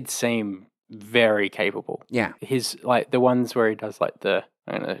he did seem very capable. Yeah. His like the ones where he does like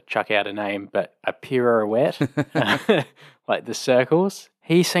I'm going to chuck out a name, but a pirouette, like the circles.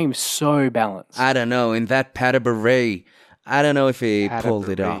 He seems so balanced. I don't know. In that pas de bourrée, I don't know if he pulled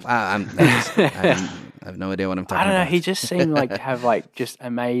it off. I have no idea what I'm talking about. I don't know. He just seemed like to have like just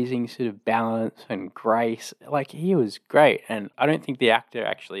amazing sort of balance and grace. Like he was great. And I don't think the actor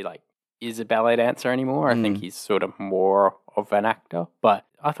actually like is a ballet dancer anymore. I think he's sort of more of an actor, but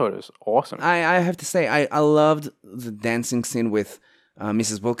I thought it was awesome. I have to say, I loved the dancing scene with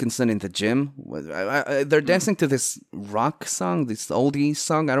Mrs. Wilkinson in the gym. They're dancing to this rock song, this oldie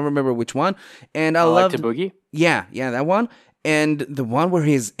song. I don't remember which one. And I Like loved to Boogie? Yeah, that one. And the one where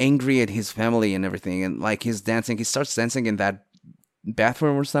he's angry at his family and everything, and like he's dancing, he starts dancing in that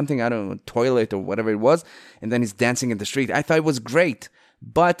bathroom or something, I don't know, toilet or whatever it was, and then he's dancing in the street. I thought it was great.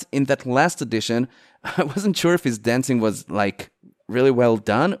 But in that last edition, I wasn't sure if his dancing was like really well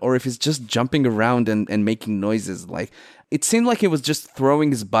done or if he's just jumping around and making noises. Like it seemed like he was just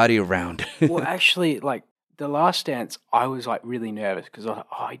throwing his body around. Well, actually, like the last dance, I was like really nervous because I was like,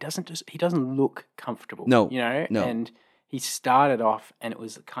 oh, he doesn't look comfortable. No, you know, no. And he started off and it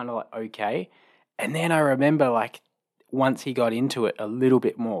was kind of like okay, and then I remember like once he got into it a little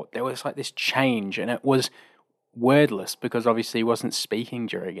bit more, there was like this change, and it was wordless because obviously he wasn't speaking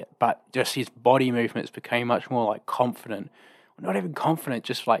during it, but just his body movements became much more like confident. Not even confident,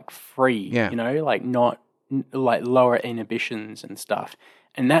 just like free, you know, like not like lower inhibitions and stuff.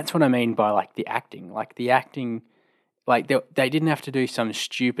 And that's what I mean by like the acting. Like the acting, like they didn't have to do some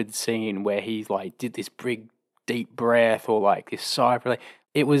stupid scene where he like did this big deep breath or like this sigh of relief.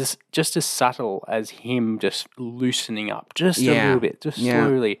 It was just as subtle as him just loosening up just a little bit, just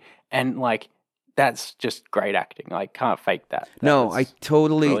slowly. And like, that's just great acting. Like, can't fake that. No, I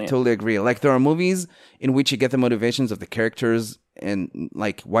totally agree. Like, there are movies in which you get the motivations of the characters and,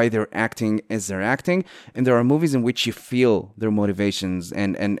 like, why they're acting as they're acting. And there are movies in which you feel their motivations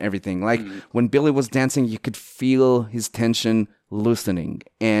and everything. Like, when Billy was dancing, you could feel his tension loosening.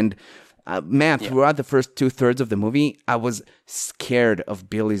 And, throughout the first 2/3 of the movie, I was scared of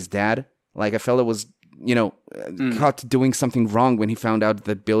Billy's dad. Like, I felt it was caught doing something wrong when he found out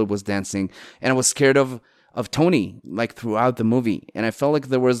that Billy was dancing. And I was scared of Tony, like, throughout the movie. And I felt like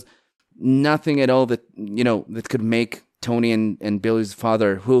there was nothing at all that, that could make Tony and Billy's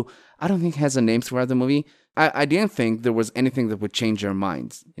father, who I don't think has a name throughout the movie, I didn't think there was anything that would change their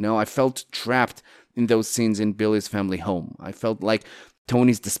minds. I felt trapped in those scenes in Billy's family home. I felt like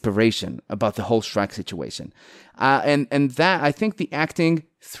Tony's desperation about the whole Shrek situation. And that, I think the acting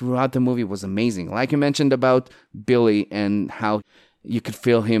throughout the movie was amazing. Like you mentioned about Billy and how you could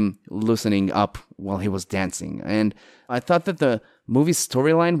feel him loosening up while he was dancing. And I thought that the movie's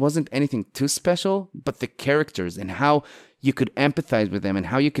storyline wasn't anything too special, but the characters and how you could empathize with them and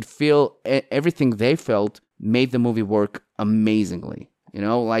how you could feel everything they felt made the movie work amazingly.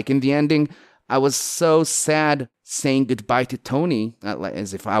 Like in the ending, I was so sad saying goodbye to Tony,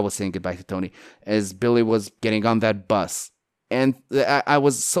 as if I was saying goodbye to Tony, as Billy was getting on that bus. And I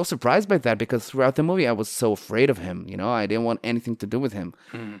was so surprised by that because throughout the movie, I was so afraid of him. I didn't want anything to do with him.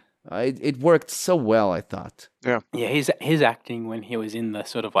 It worked so well, I thought. Yeah. Yeah, his acting when he was in the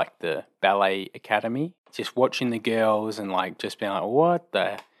sort of like the ballet academy, just watching the girls and like just being like, what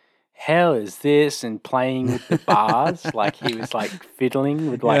the hell is this? And playing with the bars, like he was like fiddling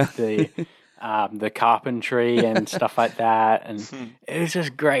with like the carpentry and stuff like that. And it was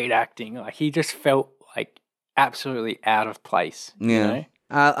just great acting. Like he just felt like absolutely out of place. Yeah.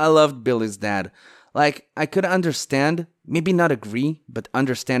 I loved Billy's dad. Like, I could understand, maybe not agree, but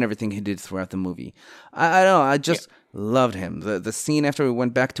understand everything he did throughout the movie. I don't know, I just loved him. The scene after we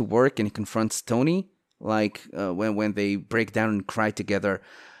went back to work and he confronts Tony, like when they break down and cry together,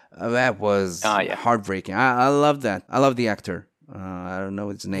 that was heartbreaking. I love that. I love the actor. I don't know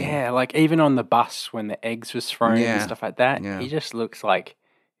his name. Yeah, like even on the bus when the eggs was thrown and stuff like that, he just looks like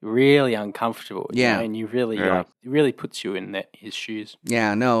really uncomfortable. And you really it really puts you in his shoes.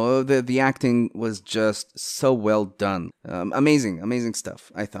 Yeah, no, the acting was just so well done. Amazing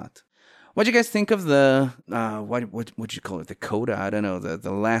stuff, I thought. What do you guys think of the what would you call it? The coda? I don't know.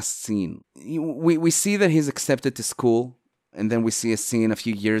 The last scene. We see that he's accepted to school. And then we see a scene a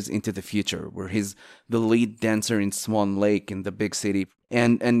few years into the future where he's the lead dancer in Swan Lake in the big city.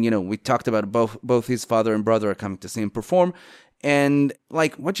 And we talked about both his father and brother are coming to see him perform. And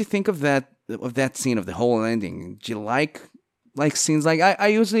like, what do you think of that scene, of the whole ending? Do you like scenes like I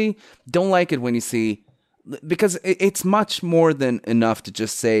usually don't like it when you see, because it's much more than enough to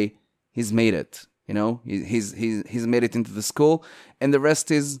just say he's made it. He's made it into the school, and the rest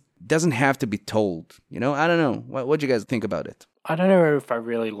doesn't have to be told. I don't know. What do you guys think about it? I don't know if I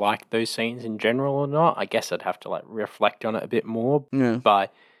really like those scenes in general or not. I guess I'd have to like reflect on it a bit more. Yeah.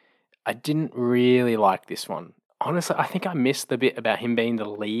 But I didn't really like this one. Honestly, I think I missed the bit about him being the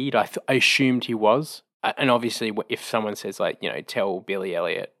lead. I assumed he was. And obviously, if someone says, like, tell Billy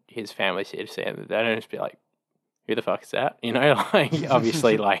Elliot his family's here to see him, they don't just be like, who the fuck is that? Like,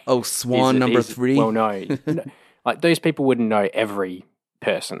 obviously, like... oh, Swan number 3? Well, no. Like, those people wouldn't know every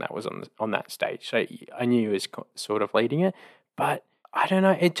person that was on that stage. So I knew he was sort of leading it. But, I don't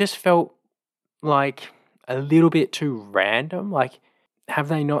know, it just felt like a little bit too random. Like, have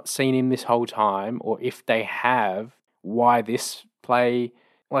they not seen him this whole time? Or if they have, why this play?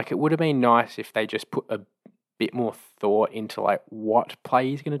 Like, it would have been nice if they just put a bit more thought into like what play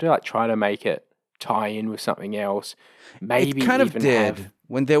he's going to do, like try to make it tie in with something else. Maybe it kind of even did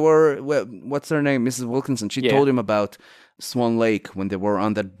when they were, what's her name, Mrs. Wilkinson. She told him about Swan Lake when they were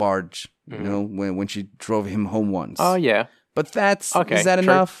on that barge. You know, when she drove him home once. Oh yeah, but that's okay, is that true.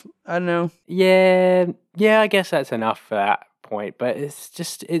 enough? I don't know. Yeah, I guess that's enough for that point. But it's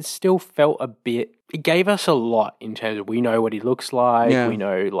just, it still felt a bit. It gave us a lot in terms of we know what he looks like. Yeah. We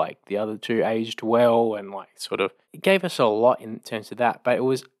know like the other two aged well, and like sort of it gave us a lot in terms of that. But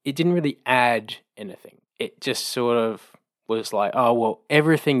it didn't really add anything. It just sort of was like, oh well,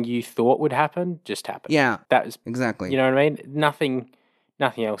 everything you thought would happen just happened. Yeah, that was exactly. You know what I mean? Nothing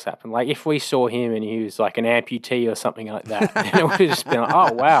else happened. Like if we saw him and he was like an amputee or something like that, then it would have just been like,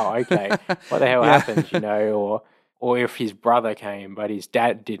 oh wow, okay, what the hell happened? You know, or if his brother came but his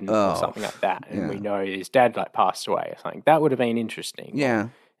dad didn't, or something like that, and we know his dad like passed away or something. That would have been interesting. Yeah,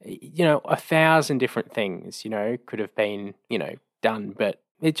 you know, 1,000 different things, you know, could have been, you know, done, but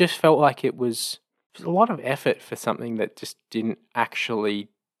it just felt like it was a lot of effort for something that just didn't actually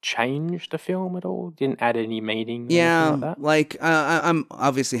change the film at all, didn't add any meaning. Yeah, like I'm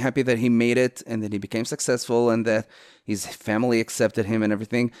obviously happy that he made it and that he became successful and that his family accepted him and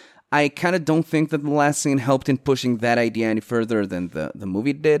everything. I kind of don't think that the last scene helped in pushing that idea any further than the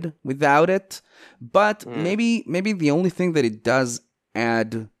movie did without it. But maybe the only thing that it does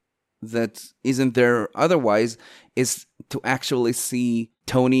add that isn't there otherwise is to actually see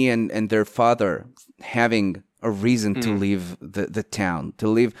Tony and their father having a reason to leave the town, to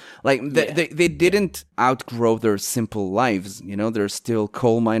leave. Like, they didn't outgrow their simple lives, you know? They're still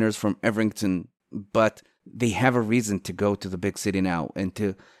coal miners from Everington, but they have a reason to go to the big city now and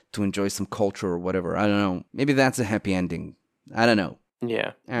to enjoy some culture or whatever. I don't know. Maybe that's a happy ending. I don't know.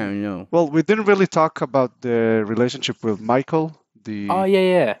 Yeah. I don't know. Well, we didn't really talk about the relationship with Michael,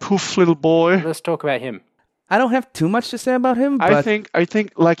 the poof little boy. Let's talk about him. I don't have too much to say about him, but I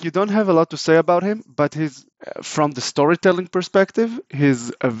think like you don't have a lot to say about him, but he's from the storytelling perspective, he's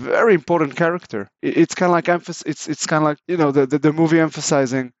a very important character. It's kind of like it's kind of like, you know, the movie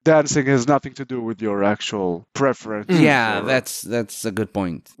emphasizing dancing has nothing to do with your actual preference. yeah, that's a good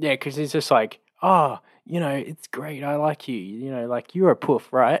point. Yeah, because he's just like, oh, you know, it's great. I like you. You know, like you're a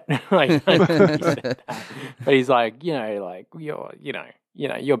poof, right? Like, he said that. But he's like, you know, like you're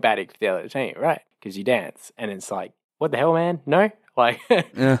batting for the other team, right? Because you dance, and it's like, what the hell, man? No, like,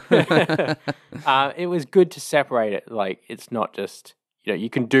 it was good to separate it. Like, it's not just, you know, you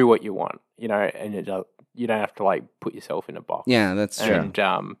can do what you want, you know, and you don't have to like put yourself in a box. Yeah, that's true. And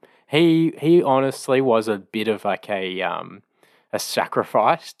he honestly was a bit of like a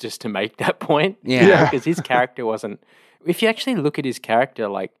sacrifice just to make that point. Yeah. Because his character wasn't. If you actually look at his character,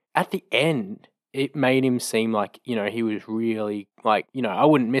 like at the end, it made him seem like, you know, he was really like, you know, I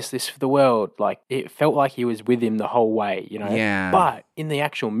wouldn't miss this for the world. Like, it felt like he was with him the whole way, you know? Yeah. But in the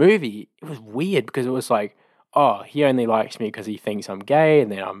actual movie, it was weird because it was like, oh, he only likes me because he thinks I'm gay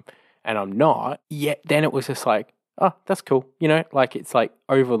and I'm not. Yet then it was just like, oh, that's cool. You know, like it's like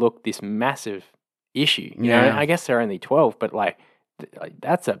overlooked this massive issue. You know, I guess they're only 12, but like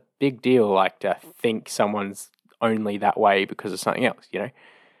that's a big deal, like to think someone's only that way because of something else, you know?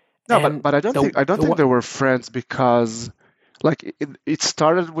 No, but I don't think they were friends because, like, it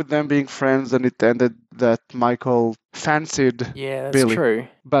started with them being friends and it ended that Michael fancied that's Billy. true.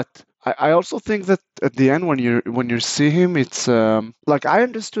 But I also think that at the end when you see him, it's like I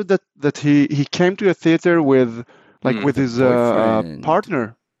understood that he came to a theater with with his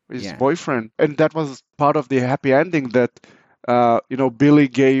partner, his boyfriend, and that was part of the happy ending that you know, Billy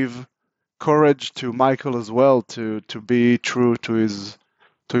gave courage to Michael as well to be true to his.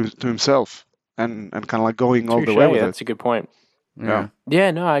 To himself and kind of like going all the way with it. That's a good point. Yeah.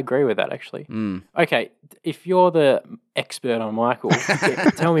 Yeah, no, I agree with that actually. Okay, if you're the expert on Michael,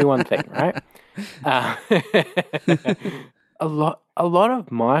 tell me one thing, right? A lot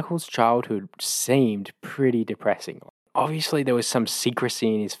of Michael's childhood seemed pretty depressing. Obviously, there was some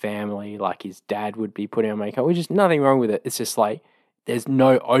secrecy in his family, like his dad would be putting on makeup, which is nothing wrong with it. It's just like there's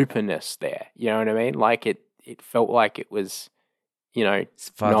no openness there. You know what I mean? Like it felt like it was. You know, his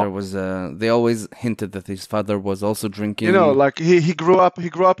father was. They always hinted that his father was also drinking. You know, like he grew up. He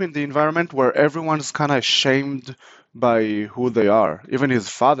grew up in the environment where everyone's kind of ashamed by who they are. Even his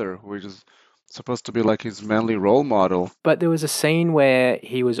father, which is supposed to be like his manly role model. But there was a scene where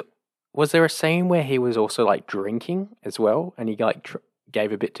he was. Was there a scene where he was also like drinking as well, and he like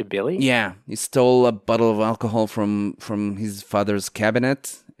gave a bit to Billy? Yeah, he stole a bottle of alcohol from his father's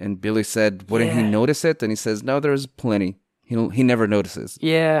cabinet, and Billy said, "Wouldn't he notice it?" And he says, "No, there's plenty he never notices.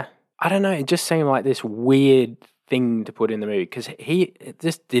 Yeah, I don't know. It just seemed like this weird thing to put in the movie because it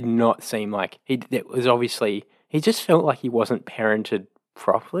just did not seem like it was obviously, he just felt like he wasn't parented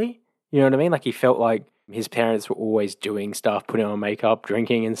properly. You know what I mean? Like he felt like his parents were always doing stuff, putting on makeup,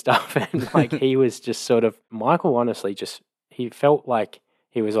 drinking and stuff. And like he was just sort of, Michael honestly just, he felt like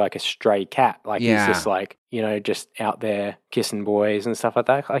he was like a stray cat. Like he's just like, you know, just out there kissing boys and stuff like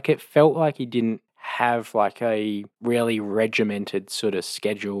that. Like it felt like he didn't have like a really regimented sort of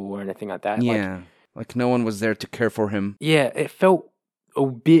schedule or anything like that. Yeah. Like no one was there to care for him. Yeah, it felt a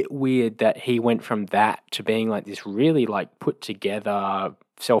bit weird that he went from that to being like this really like put together,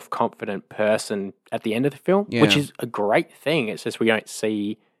 self-confident person at the end of the film, which is a great thing. It's just we don't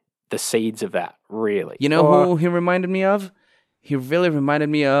see the seeds of that really. You know who he reminded me of? He really reminded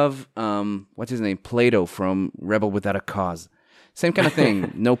me of what's his name? Plato from Rebel Without a Cause. Same kind of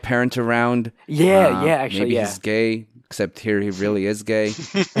thing. No parent around. Actually, maybe he's gay, except here he really is gay.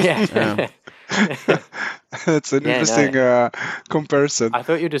 Yeah. That's an interesting comparison. I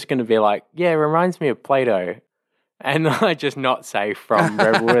thought you were just going to be like, yeah, it reminds me of Plato. And I just not say from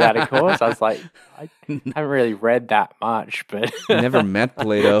Rebel Without a Cause. I was like, I haven't really read that much, but... Never met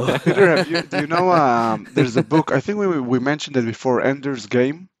Plato. Peter, do you know there's a book, I think we mentioned it before, Ender's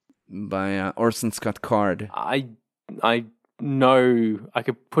Game? By Orson Scott Card. I know, I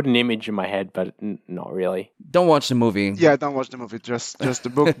could put an image in my head, but not really. Don't watch the movie. Yeah, don't watch the movie, just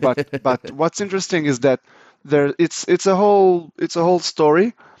the book. But what's interesting is that it's a whole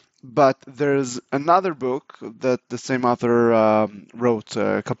story, but there's another book that the same author wrote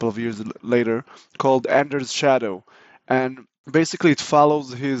a couple of years later called Ender's Shadow, and basically it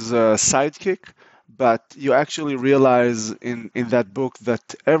follows his sidekick. But you actually realize in that book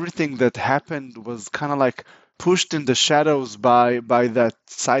that everything that happened was kind of like pushed in the shadows by that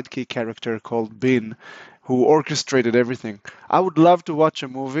sidekick character called Bean, who orchestrated everything. I would love to watch a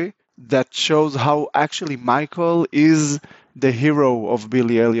movie that shows how actually Michael is the hero of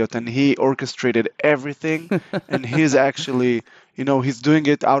Billy Elliot and he orchestrated everything and he's actually, he's doing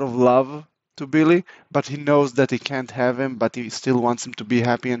it out of love to Billy, but he knows that he can't have him, but he still wants him to be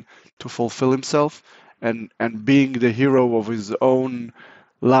happy and to fulfill himself and being the hero of his own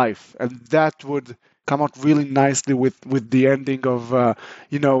life. And that would come out really nicely with the ending of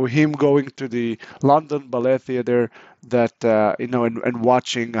him going to the London Ballet Theatre and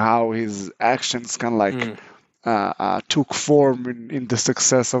watching how his actions kind of like took form in the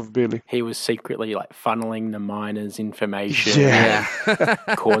success of Billy. He was secretly like funneling the miners' information,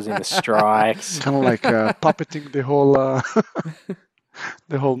 causing the strikes, kind of like puppeting the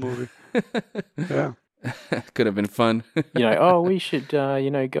whole movie. Yeah. Could have been fun. We should,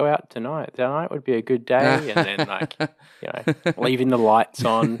 go out tonight. Tonight would be a good day. And then, leaving the lights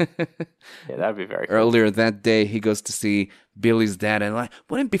on. Yeah, that'd be very cool. Earlier that day, he goes to see Billy's dad and like,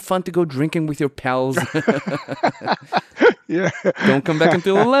 wouldn't it be fun to go drinking with your pals? Yeah. Don't come back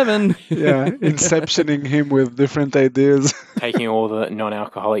until 11. Yeah, inceptioning him with different ideas. Taking all the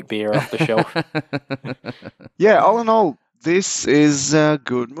non-alcoholic beer off the shelf. Yeah, all in all, this is a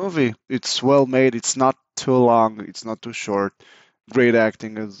good movie. It's well made. It's not too long. It's not too short. Great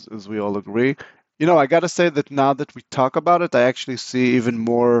acting, as we all agree. I gotta say that now that we talk about it, I actually see even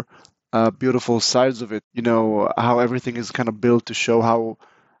more beautiful sides of it. How everything is kind of built to show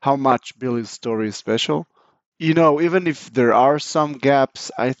how much Billy's story is special. Even if there are some gaps,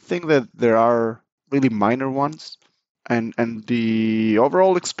 I think that there are really minor ones. And the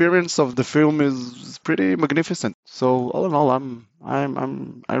overall experience of the film is pretty magnificent. So all in all,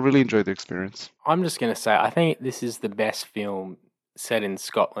 I really enjoyed the experience. I'm just gonna say, I think this is the best film set in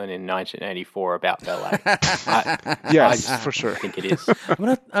Scotland in 1984 about ballet. Yes, for sure. I think it is.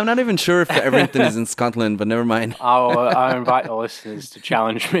 I'm not even sure if everything is in Scotland, but never mind. I invite the listeners to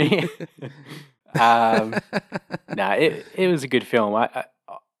challenge me. It was a good film.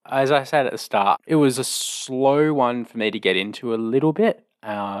 As I said at the start, it was a slow one for me to get into a little bit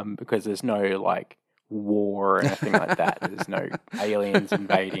because there's no like war or anything like that. There's no aliens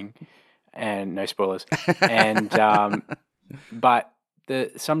invading and no spoilers. And but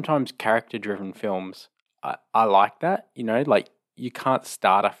sometimes character-driven films, I like that. Like you can't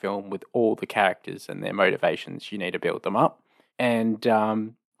start a film with all the characters and their motivations. You need to build them up. And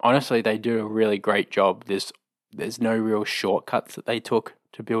honestly, they do a really great job. There's no real shortcuts that they took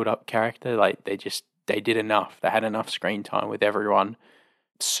to build up character. Like they did enough. They had enough screen time with everyone,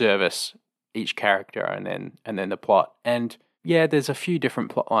 service each character, and then the plot. And yeah, there's a few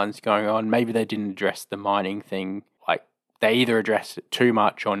different plot lines going on. Maybe they didn't address the mining thing. Like they either addressed it too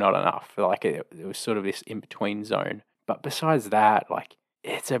much or not enough. Like it was sort of this in between zone. But besides that, like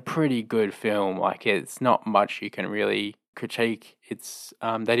it's a pretty good film. Like it's not much you can really critique, it's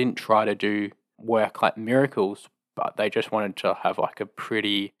they didn't try to do work like miracles, but they just wanted to have like a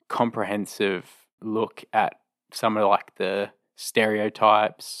pretty comprehensive look at some of like the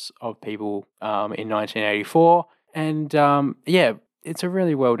stereotypes of people in 1984. And yeah, it's a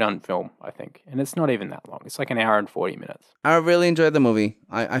really well done film, I think. And it's not even that long. It's like an hour and 40 minutes. I really enjoyed the movie.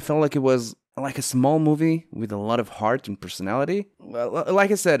 I felt like it was like a small movie with a lot of heart and personality. Well,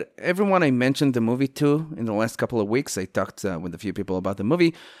 like I said, everyone I mentioned the movie to in the last couple of weeks, I talked with a few people about the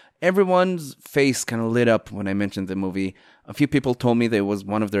movie. Everyone's face kind of lit up when I mentioned the movie. A few people told me that it was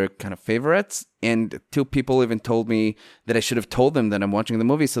one of their kind of favorites. And 2 people even told me that I should have told them that I'm watching the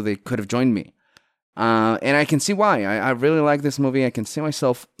movie so they could have joined me. And I can see why. I really like this movie. I can see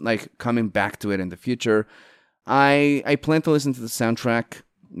myself like coming back to it in the future. I plan to listen to the soundtrack.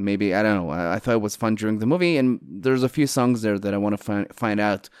 Maybe, I don't know. I thought it was fun during the movie, and there's a few songs there that I want to find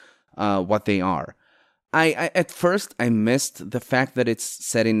out what they are. I at first, I missed the fact that it's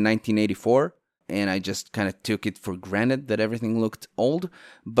set in 1984, and I just kind of took it for granted that everything looked old.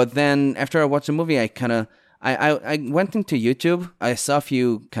 But then, after I watched the movie, I went into YouTube. I saw a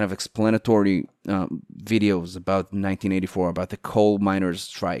few kind of explanatory videos about 1984, about the coal miners'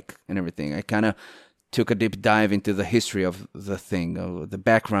 strike and everything. I kind of took a deep dive into the history of the thing, or the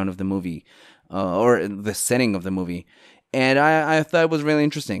background of the movie, or the setting of the movie. And I thought it was really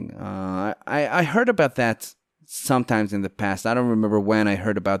interesting. I heard about that sometimes in the past. I don't remember when I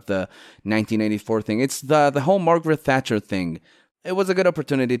heard about the 1984 thing. It's the whole Margaret Thatcher thing. It was a good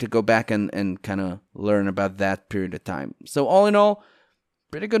opportunity to go back and kind of learn about that period of time. So all in all,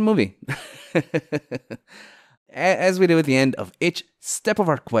 pretty good movie. As we do at the end of each step of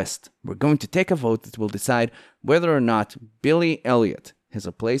our quest, we're going to take a vote that will decide whether or not Billy Elliot has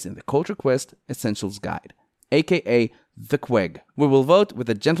a place in the Culture Quest Essentials Guide, aka the Queg. We will vote with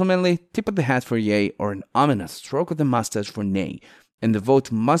a gentlemanly tip of the hat for yay or an ominous stroke of the mustache for nay, and the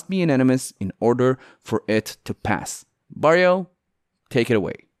vote must be unanimous in order for it to pass. Barrio, take it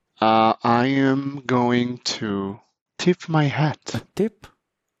away. I am going to tip my hat. A tip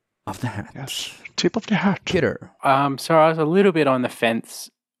of the hat. Yes, tip of the hat. Peter. So I was a little bit on the fence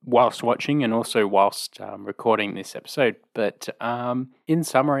whilst watching and also whilst recording this episode. But in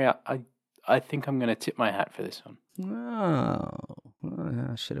summary, I think I'm going to tip my hat for this one. Oh,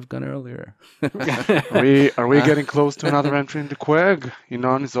 I should have gone earlier. Are we getting close to another entry in the Quag?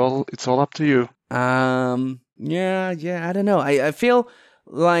 It's all up to you. Yeah, I don't know. I feel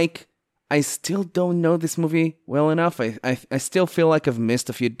like I still don't know this movie well enough. I still feel like I've missed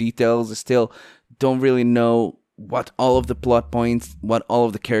a few details. I still don't really know what all of the plot points, what all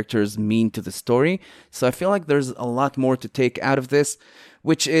of the characters mean to the story. So I feel like there's a lot more to take out of this,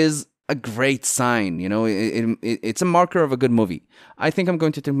 which is a great sign. You know, it's a marker of a good movie. I think I'm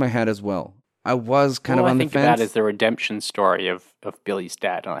going to tip my hat as well. I was kind of on the fence. I think that is the redemption story of Billy's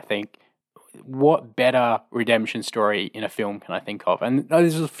dad, and I think what better redemption story in a film can I think of? And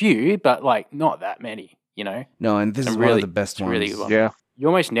there's a few, but like not that many, you know? No, and this is really, one of the best ones. Really good one. Yeah. You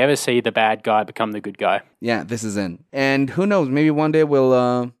almost never see the bad guy become the good guy. Yeah, this is in. And who knows, maybe one day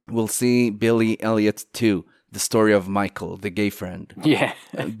we'll see Billy Elliot 2, the story of Michael, the gay friend. Yeah.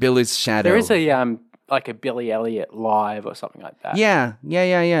 Billy's shadow. There is a like a Billy Elliot live or something like that. Yeah.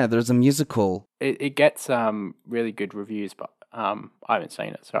 There's a musical. It gets really good reviews, but I haven't seen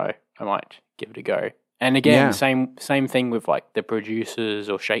it, so I might give it a go. And again, same thing with like the producers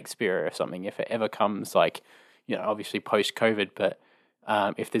or Shakespeare or something. If it ever comes, like, you know, obviously post COVID, but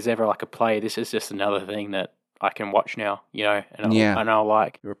if there's ever like a play, this is just another thing that I can watch now, you know, and I'll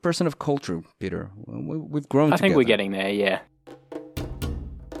like. You're a person of culture, Peter. We've grown together. I think we're getting there, yeah.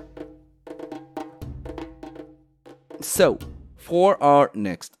 So, for our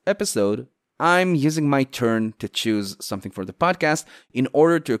next episode, I'm using my turn to choose something for the podcast in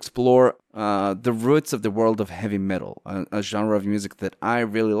order to explore the roots of the world of heavy metal, a genre of music that I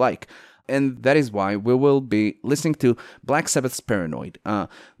really like. And that is why we will be listening to Black Sabbath's Paranoid,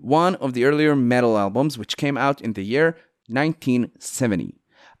 one of the earlier metal albums which came out in the year 1970.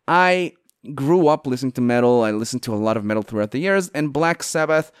 I grew up listening to metal. I listened to a lot of metal throughout the years, and Black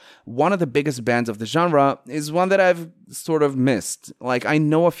Sabbath, one of the biggest bands of the genre, is one that I've sort of missed. Like, I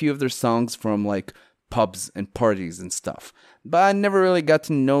know a few of their songs from like pubs and parties and stuff, but I never really got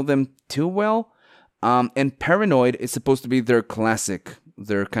to know them too well. And Paranoid is supposed to be their classic,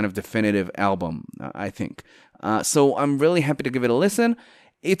 their kind of definitive album, I think. So I'm really happy to give it a listen.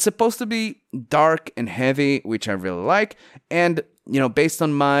 It's supposed to be dark and heavy, which I really like. And, you know, based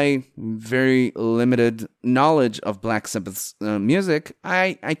on my very limited knowledge of Black Sabbath's music,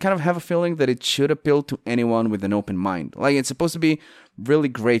 I kind of have a feeling that it should appeal to anyone with an open mind. Like, it's supposed to be really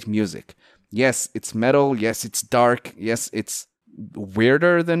great music. Yes, it's metal. Yes, it's dark. Yes, it's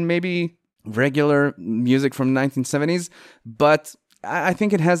weirder than maybe regular music from the 1970s. But I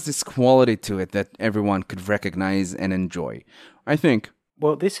think it has this quality to it that everyone could recognize and enjoy. I think.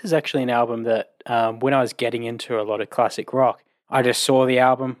 Well, this is actually an album that when I was getting into a lot of classic rock, I just saw the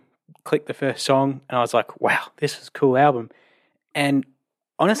album, clicked the first song, and I was like, wow, this is a cool album. And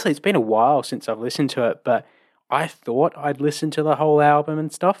honestly, it's been a while since I've listened to it, but I thought I'd listened to the whole album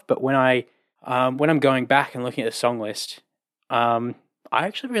and stuff. But when I'm going back and looking at the song list, I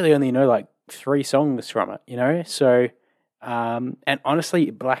actually really only know like 3 songs from it, you know? So, and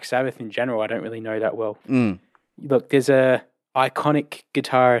honestly, Black Sabbath in general, I don't really know that well. Look, there's a iconic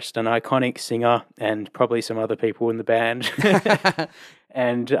guitarist, an iconic singer, and probably some other people in the band.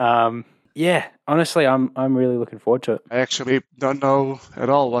 And yeah, honestly, I'm really looking forward to it. I actually don't know at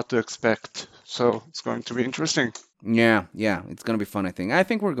all what to expect, so it's going to be interesting. Yeah, it's gonna be fun. I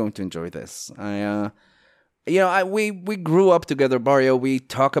think we're going to enjoy this. We grew up together, Barrio. We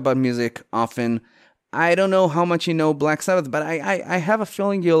talk about music often. I don't know how much you know Black Sabbath, but I have a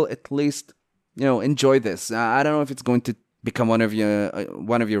feeling you'll at least enjoy this. I don't know if it's going to become one of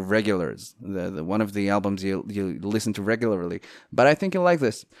your regulars, the one of the albums you listen to regularly. But I think you'll like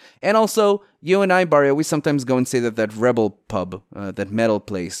this. And also, you and I, Barrio, we sometimes go and say that Rebel pub, that metal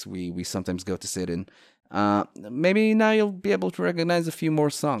place, we sometimes go to sit in. Maybe now you'll be able to recognize a few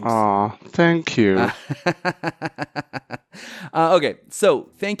more songs. Aw, thank you. Okay, so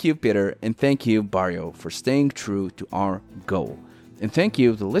thank you, Peter, and thank you, Barrio, for staying true to our goal. And thank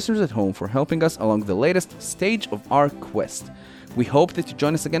you, the listeners at home, for helping us along the latest stage of our quest. We hope that you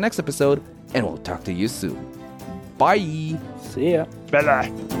join us again next episode, and we'll talk to you soon. Bye! See ya.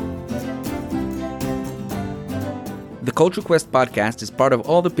 Bye-bye. The Culture Quest podcast is part of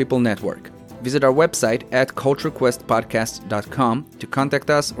All the People Network. Visit our website at culturequestpodcast.com to contact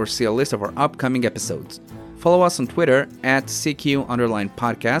us or see a list of our upcoming episodes. Follow us on Twitter at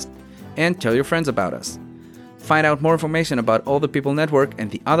CQ_podcast and tell your friends about us. Find out more information about All the People Network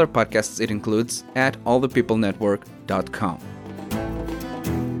and the other podcasts it includes at allthepeoplenetwork.com.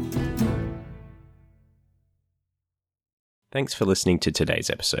 Thanks for listening to today's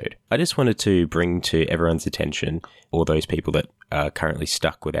episode. I just wanted to bring to everyone's attention all those people that are currently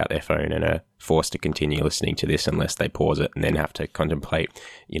stuck without their phone and are forced to continue listening to this unless they pause it and then have to contemplate,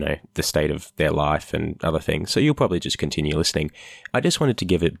 the state of their life and other things. So you'll probably just continue listening. I just wanted to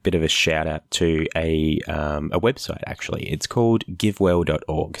give a bit of a shout out to a website, actually. It's called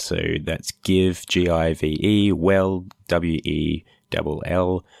givewell.org. So that's give, G-I-V-E, well, W-E-L-L.org.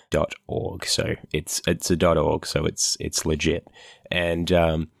 So it's a .org, so it's legit.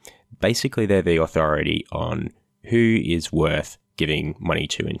 And basically they're the authority on who is worth giving money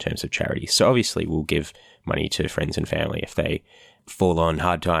to in terms of charity. So obviously we'll give money to friends and family if they fall on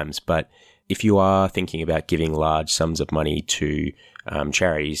hard times. But if you are thinking about giving large sums of money to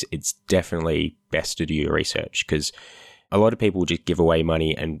charities, it's definitely best to do your research, because a lot of people just give away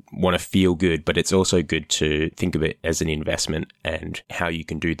money and want to feel good, but it's also good to think of it as an investment and how you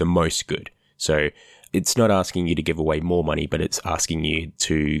can do the most good. So it's not asking you to give away more money, but it's asking you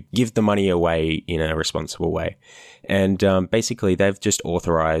to give the money away in a responsible way. And basically, they've just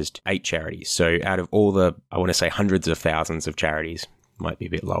authorized 8 charities. So out of all the, I want to say hundreds of thousands of charities, might be a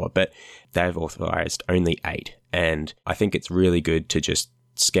bit lower, but they've authorized only 8. And I think it's really good to just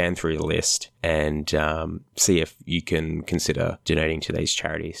scan through the list and see if you can consider donating to these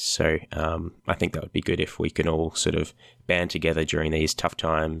charities. So I think that would be good if we can all sort of band together during these tough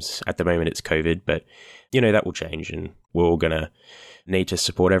times. At the moment it's COVID, but that will change and we're all going to need to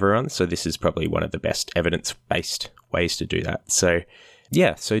support everyone. So this is probably one of the best evidence-based ways to do that. So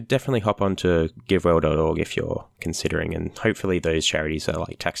yeah, so definitely hop on to givewell.org if you're considering, and hopefully those charities are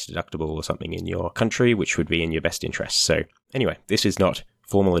like tax deductible or something in your country, which would be in your best interest. So anyway, this is not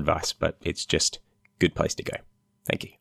formal advice, but it's just a good place to go. Thank you.